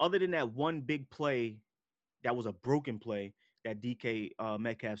him, other than that one big play that was a broken play that DK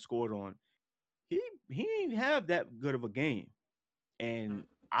Metcalf scored on. He didn't have that good of a game. And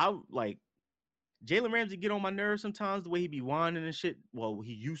I like Jalen Ramsey get on my nerves sometimes the way he be whining and shit. Well,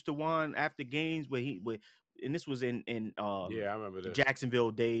 he used to whine after games and this was in Yeah, I remember the this.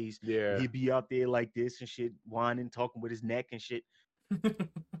 Jacksonville days. Yeah. He'd be out there like this and shit, whining, talking with his neck and shit.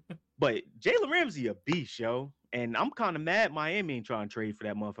 But Jalen Ramsey a beast, yo. And I'm kind of mad Miami ain't trying to trade for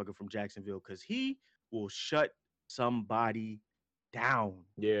that motherfucker from Jacksonville because he will shut somebody down.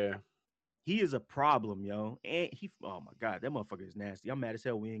 Yeah. He is a problem, yo. And oh my God, that motherfucker is nasty. I'm mad as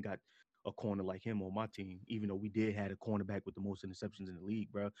hell we ain't got a corner like him on my team, even though we did had a cornerback with the most interceptions in the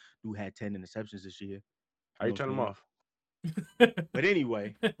league, bro. Dude had 10 interceptions this year. How you turn them off? But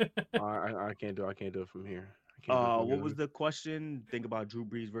anyway, I can't do it from here. I can't do it from what here. was the question? Think about Drew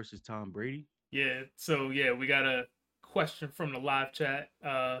Brees versus Tom Brady. Yeah. So yeah, we got a question from the live chat.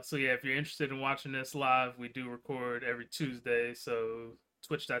 So yeah, if you're interested in watching this live, we do record every Tuesday. So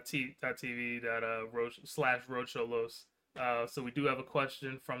twitch.tv/roadshow-los. So we do have a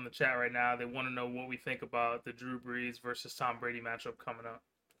question from the chat right now. They want to know what we think about the Drew Brees versus Tom Brady matchup coming up.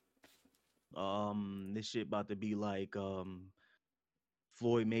 This shit about to be like Floyd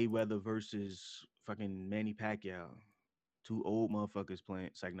Mayweather versus fucking Manny Pacquiao. Two old motherfuckers playing.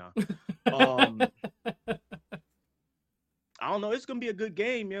 It's like, nah. I don't know. It's gonna be a good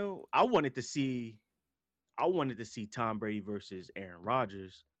game, yo. I wanted to see Tom Brady versus Aaron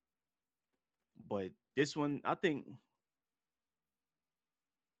Rodgers, but this one, I think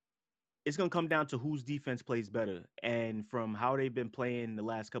it's gonna come down to whose defense plays better. And from how they've been playing the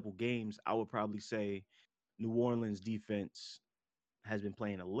last couple games, I would probably say New Orleans defense has been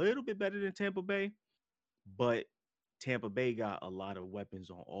playing a little bit better than Tampa Bay, but Tampa Bay got a lot of weapons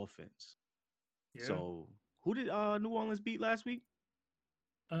on offense. Yeah. So who did New Orleans beat last week?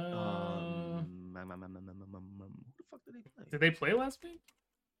 Who the fuck did they play? Did they play last week?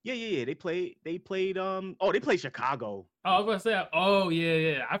 Yeah. They played they played Chicago. Oh, I was gonna say, oh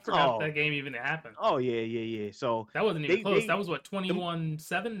yeah. I forgot that game even happened. Oh yeah. So that wasn't even close. That was what,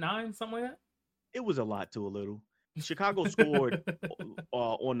 21-7, 9, something like that? It was a lot to a little. Chicago scored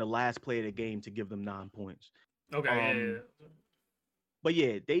on the last play of the game to give them 9 points. Okay, yeah. But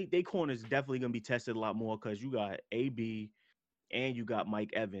yeah, they corners definitely gonna be tested a lot more because you got AB and you got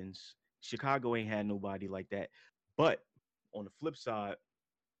Mike Evans. Chicago ain't had nobody like that. But on the flip side,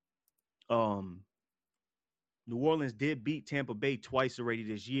 New Orleans did beat Tampa Bay twice already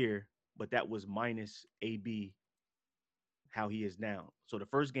this year, but that was minus AB, how he is now. So the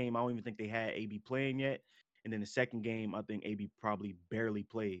first game, I don't even think they had AB playing yet. And then the second game, I think AB probably barely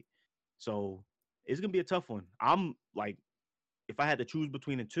played. So it's going to be a tough one. I'm like, if I had to choose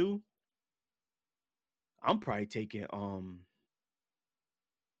between the two, I'm probably taking, I'm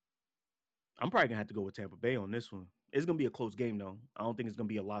probably going to have to go with Tampa Bay on this one. It's going to be a close game, though. I don't think it's going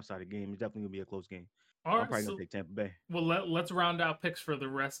to be a lopsided game. It's definitely going to be a close game. All right, I'm probably going to take Tampa Bay. Well, let's round out picks for the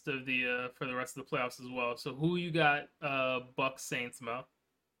rest of the playoffs as well. So who you got? Bucks Saints, Mo.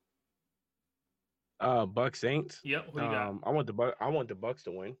 Bucks Saints. Yep. Who you got? I want the Bucks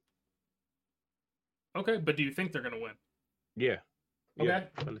to win. Okay, but do you think they're gonna win? Yeah. Okay.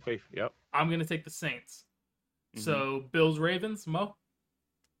 On the faith. Yep. I'm gonna take the Saints. Mm-hmm. So Bills Ravens, Mo.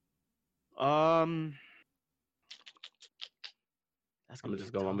 I'm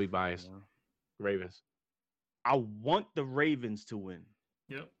gonna be biased. You know? Ravens. I want the Ravens to win.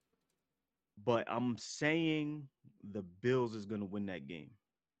 Yep. but I'm saying the Bills is gonna win that game.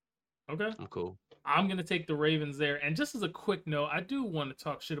 Okay. I'm cool. I'm going to take the Ravens there. And just as a quick note, I do want to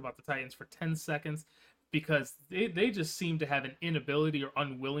talk shit about the Titans for 10 seconds because they just seem to have an inability or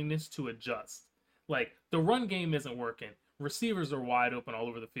unwillingness to adjust. Like, the run game isn't working. Receivers are wide open all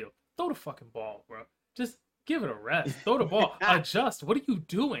over the field. Throw the fucking ball, bro. Just give it a rest. Throw the ball. Adjust. What are you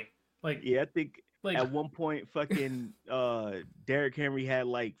doing? Like, Yeah, I think like at one point fucking Derrick Henry had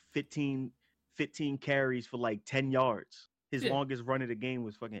like 15 carries for like 10 yards. His Yeah. longest run of the game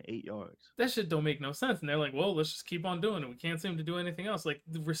was fucking 8 yards. that shit don't make no sense. And they're like, well, let's just keep on doing it. We can't seem to do anything else. Like,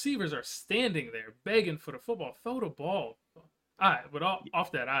 the receivers are standing there begging for the football. Throw the ball. All right, but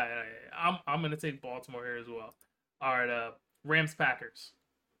off that, I'm gonna take Baltimore here as well. All right, Rams Packers.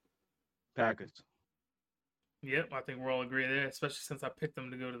 Packers. Yep, I think we're all agree there. Especially since I picked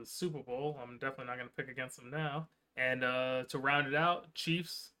them to go to the Super Bowl, I'm definitely not gonna pick against them now. And to round it out,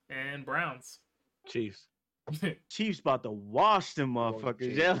 Chiefs and Browns. Chiefs. Chiefs about to wash them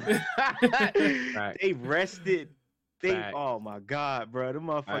motherfuckers. Yeah. They rested. Facts. Oh my god, bro. Them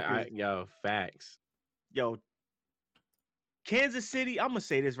motherfuckers. Yo, facts. Yo, Kansas City, I'm gonna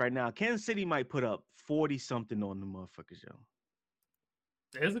say this right now. Kansas City might put up 40 something on the motherfuckers, yo.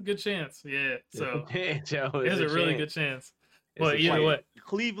 There's a good chance, yeah. So Joe, there's a really good chance. It's But a either chance. way,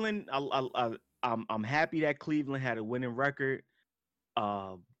 Cleveland, I'm happy that Cleveland had a winning record.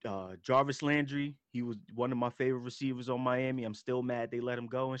 Jarvis Landry, he was one of my favorite receivers on Miami. I'm still mad they let him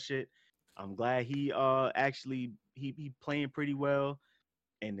go and shit. I'm glad he actually he playing pretty well,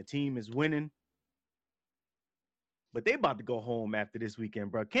 and the team is winning. But they about to go home after this weekend,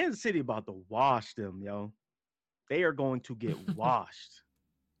 bro. Kansas City about to wash them, yo. They are going to get washed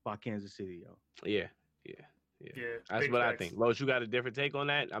by Kansas City, yo. Yeah. That's big what facts. I think. Los, you got a different take on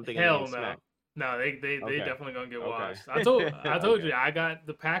that? I'm thinking Hell against no. Smack. No, they Okay. definitely gonna get Okay. washed. I told Okay. you I got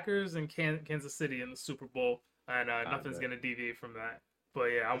the Packers and Kansas City in the Super Bowl, and nothing's bet. gonna deviate from that. But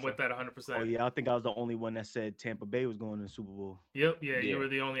yeah, I'm with that 100%. Oh yeah, I think I was the only one that said Tampa Bay was going to the Super Bowl. Yep, yeah, Yeah. you were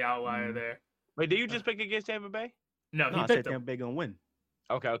the only outlier Mhm. there. Wait, did you just pick against Tampa Bay? No, No, he I said picked them. Tampa Bay gonna win.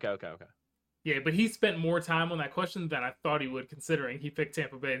 Okay. Yeah, but he spent more time on that question than I thought he would, considering he picked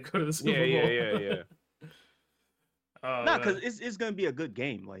Tampa Bay to go to the Super Bowl. Yeah. Nah, because it's gonna be a good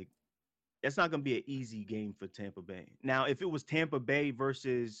game. Like, it's not gonna be an easy game for Tampa Bay. Now, if it was Tampa Bay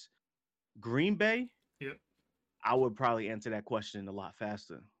versus Green Bay, Yep. I would probably answer that question a lot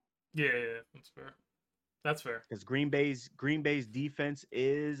faster. Yeah, that's fair. That's fair. Because Green Bay's defense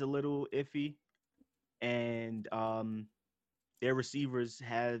is a little iffy, and their receivers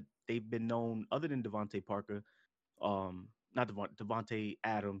they've been known, other than Devontae Parker, not Devontae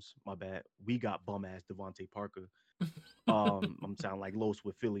Adams, my bad. We got bum ass Devontae Parker. I'm sounding like Los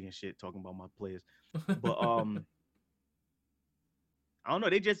with Philly and shit talking about my players. But I don't know.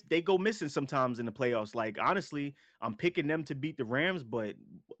 They go missing sometimes in the playoffs. Like, honestly, I'm picking them to beat the Rams, but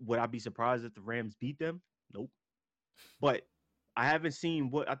would I be surprised if the Rams beat them? Nope. But I haven't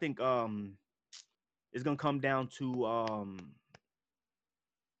seen what I think it's gonna come down to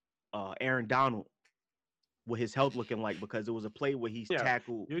Aaron Donald, what his health looking like, because it was a play where he's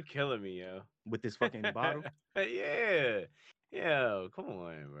tackled You're killing me, yo. with this fucking bottle. Yeah. Come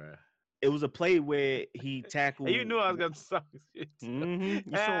on, bro. It was a play where he tackled. And you knew I was gonna suck shit. You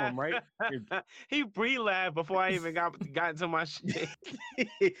saw him, right? He pre-laughed before I even got into my shit.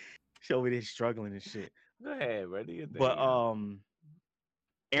 Show me this struggling and shit. Go ahead, bro. Do your thing, But yo.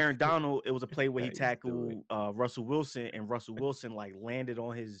 Aaron Donald, it was a play where he He's tackled Russell Wilson, and Russell Wilson like landed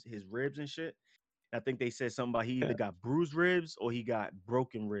on his ribs and shit. I think they said something about he either got bruised ribs or he got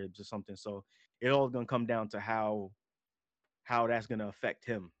broken ribs or something. So it all gonna come down to how that's gonna affect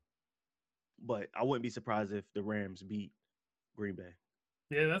him. But I wouldn't be surprised if the Rams beat Green Bay.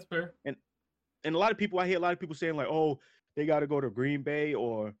 Yeah, that's fair. And I hear a lot of people saying like, oh, they got to go to Green Bay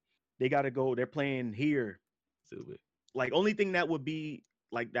or they got to go. They're playing here. Stupid. Like, only thing that would be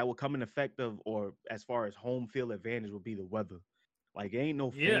like that would come in effect of, or as far as home field advantage, would be the weather. Like, there ain't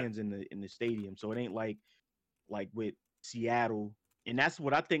no fans in the stadium, so it ain't like with Seattle. And that's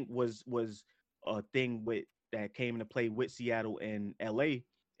what I think was a thing with that came into play with Seattle and LA.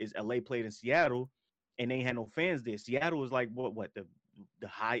 Is LA played in Seattle and they ain't had no fans there. Seattle was like what the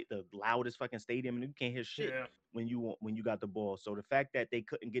loudest fucking stadium, and you can't hear shit when you got the ball. So the fact that they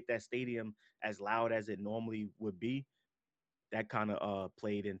couldn't get that stadium as loud as it normally would be, that kind of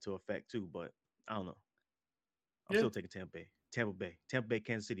played into effect too. But I don't know. I'm still taking Tampa Bay,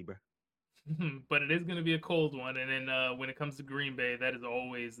 Kansas City, bro. But it is going to be a cold one, and then when it comes to Green Bay, that is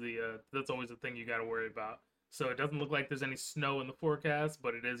always that's always the thing you got to worry about. So it doesn't look like there's any snow in the forecast,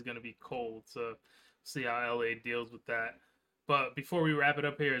 but it is going to be cold. So see how LA deals with that. But before we wrap it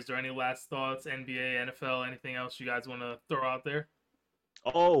up here, is there any last thoughts, NBA, NFL, anything else you guys want to throw out there?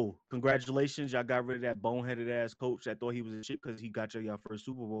 Oh, congratulations. Y'all got rid of that boneheaded ass coach that thought he was a shit because he got y'all first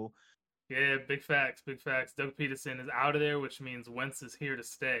Super Bowl. Yeah, big facts, big facts. Doug Peterson is out of there, which means Wentz is here to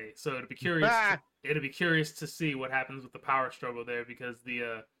stay. So it'll be curious. It'll be curious to see what happens with the power struggle there, because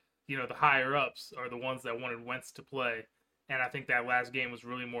the the higher ups are the ones that wanted Wentz to play, and I think that last game was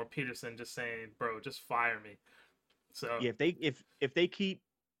really more Peterson just saying, "Bro, just fire me." So yeah, if they keep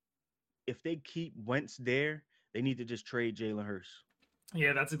Wentz there, they need to just trade Jalen Hurts.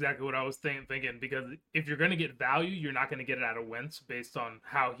 Yeah, that's exactly what I was thinking, because if you're going to get value, you're not going to get it out of Wentz based on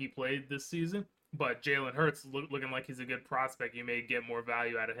how he played this season. But Jalen Hurts looking like he's a good prospect, you may get more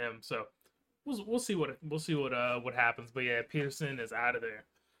value out of him. So we'll see what happens. But yeah, Peterson is out of there.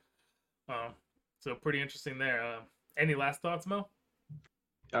 So pretty interesting there. Any last thoughts, Mo?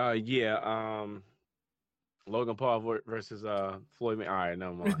 Logan Paul versus Floyd Mayweather. All right,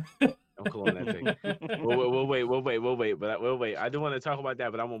 no more. I'm cool on that thing. We'll wait. But we'll wait. I do want to talk about that,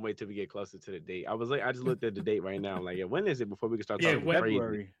 but I'm gonna wait till we get closer to the date. I just looked at the date right now. I'm like, yeah, when is it before we can start talking about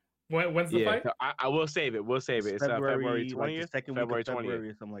February. When's the fight? So I will save it. We'll save it. It's February 20th, like the second week February of February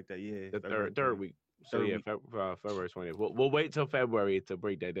or something like that. Yeah, the third week. So yeah, February 20th. We'll wait till February to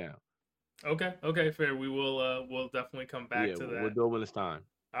break that down. Okay, fair. We will we'll definitely come back to that. We'll do it when it's time.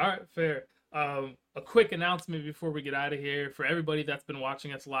 All right, fair. A quick announcement before we get out of here for everybody that's been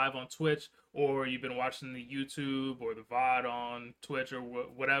watching us live on Twitch, or you've been watching the YouTube or the VOD on Twitch or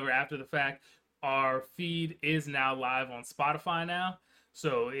whatever after the fact. Our feed is now live on Spotify now.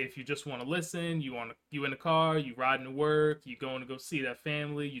 So if you just want to listen, you in the car, you riding to work, you going to go see that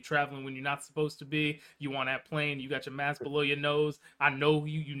family, you traveling when you're not supposed to be, you on that plane, you got your mask below your nose. I know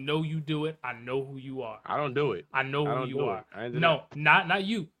you know you do it. I know who you are. I don't do it. I know who you are. No, not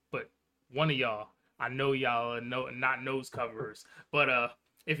you, but one of y'all. I know y'all are not nose coverers. But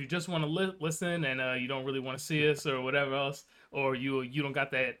if you just want to listen and you don't really want to see us or whatever else, or you don't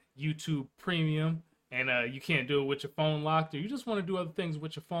got that YouTube Premium, and you can't do it with your phone locked, or you just want to do other things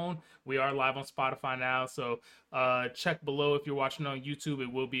with your phone, we are live on Spotify now. So check below if you're watching on YouTube.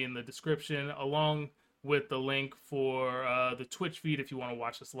 It will be in the description, along with the link for the Twitch feed if you want to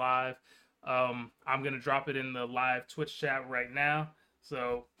watch us live. I'm going to drop it in the live Twitch chat right now.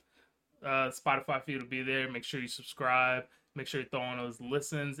 So Spotify feed will be there. Make sure you subscribe. Make sure you throw on those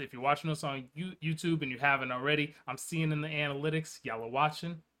listens. If you're watching us on YouTube and you haven't already, I'm seeing in the analytics, y'all are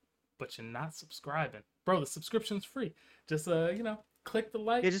watching, but you're not subscribing. Bro, the subscription's free. Just, click the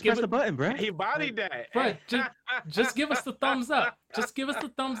like. Yeah, just press the button, bro. He bodied that. Right. Just give us the thumbs up. Just give us the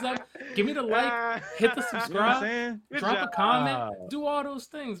thumbs up. Give me the like. Hit the subscribe. Drop a comment. Do all those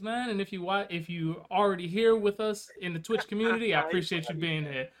things, man. And if you already here with us in the Twitch community, I appreciate you being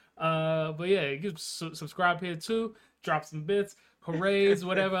here. But yeah, subscribe here too. Drop some bits. Hoorays,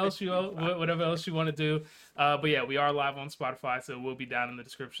 whatever else you want to do. But yeah, we are live on Spotify, so it will be down in the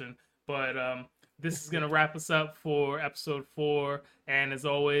description. But this is going to wrap us up for episode 4. And as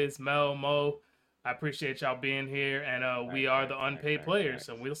always, Mel, Mo, I appreciate y'all being here. And we are the Unpaid Players.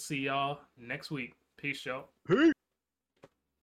 So we'll see y'all next week. Peace, y'all. Peace.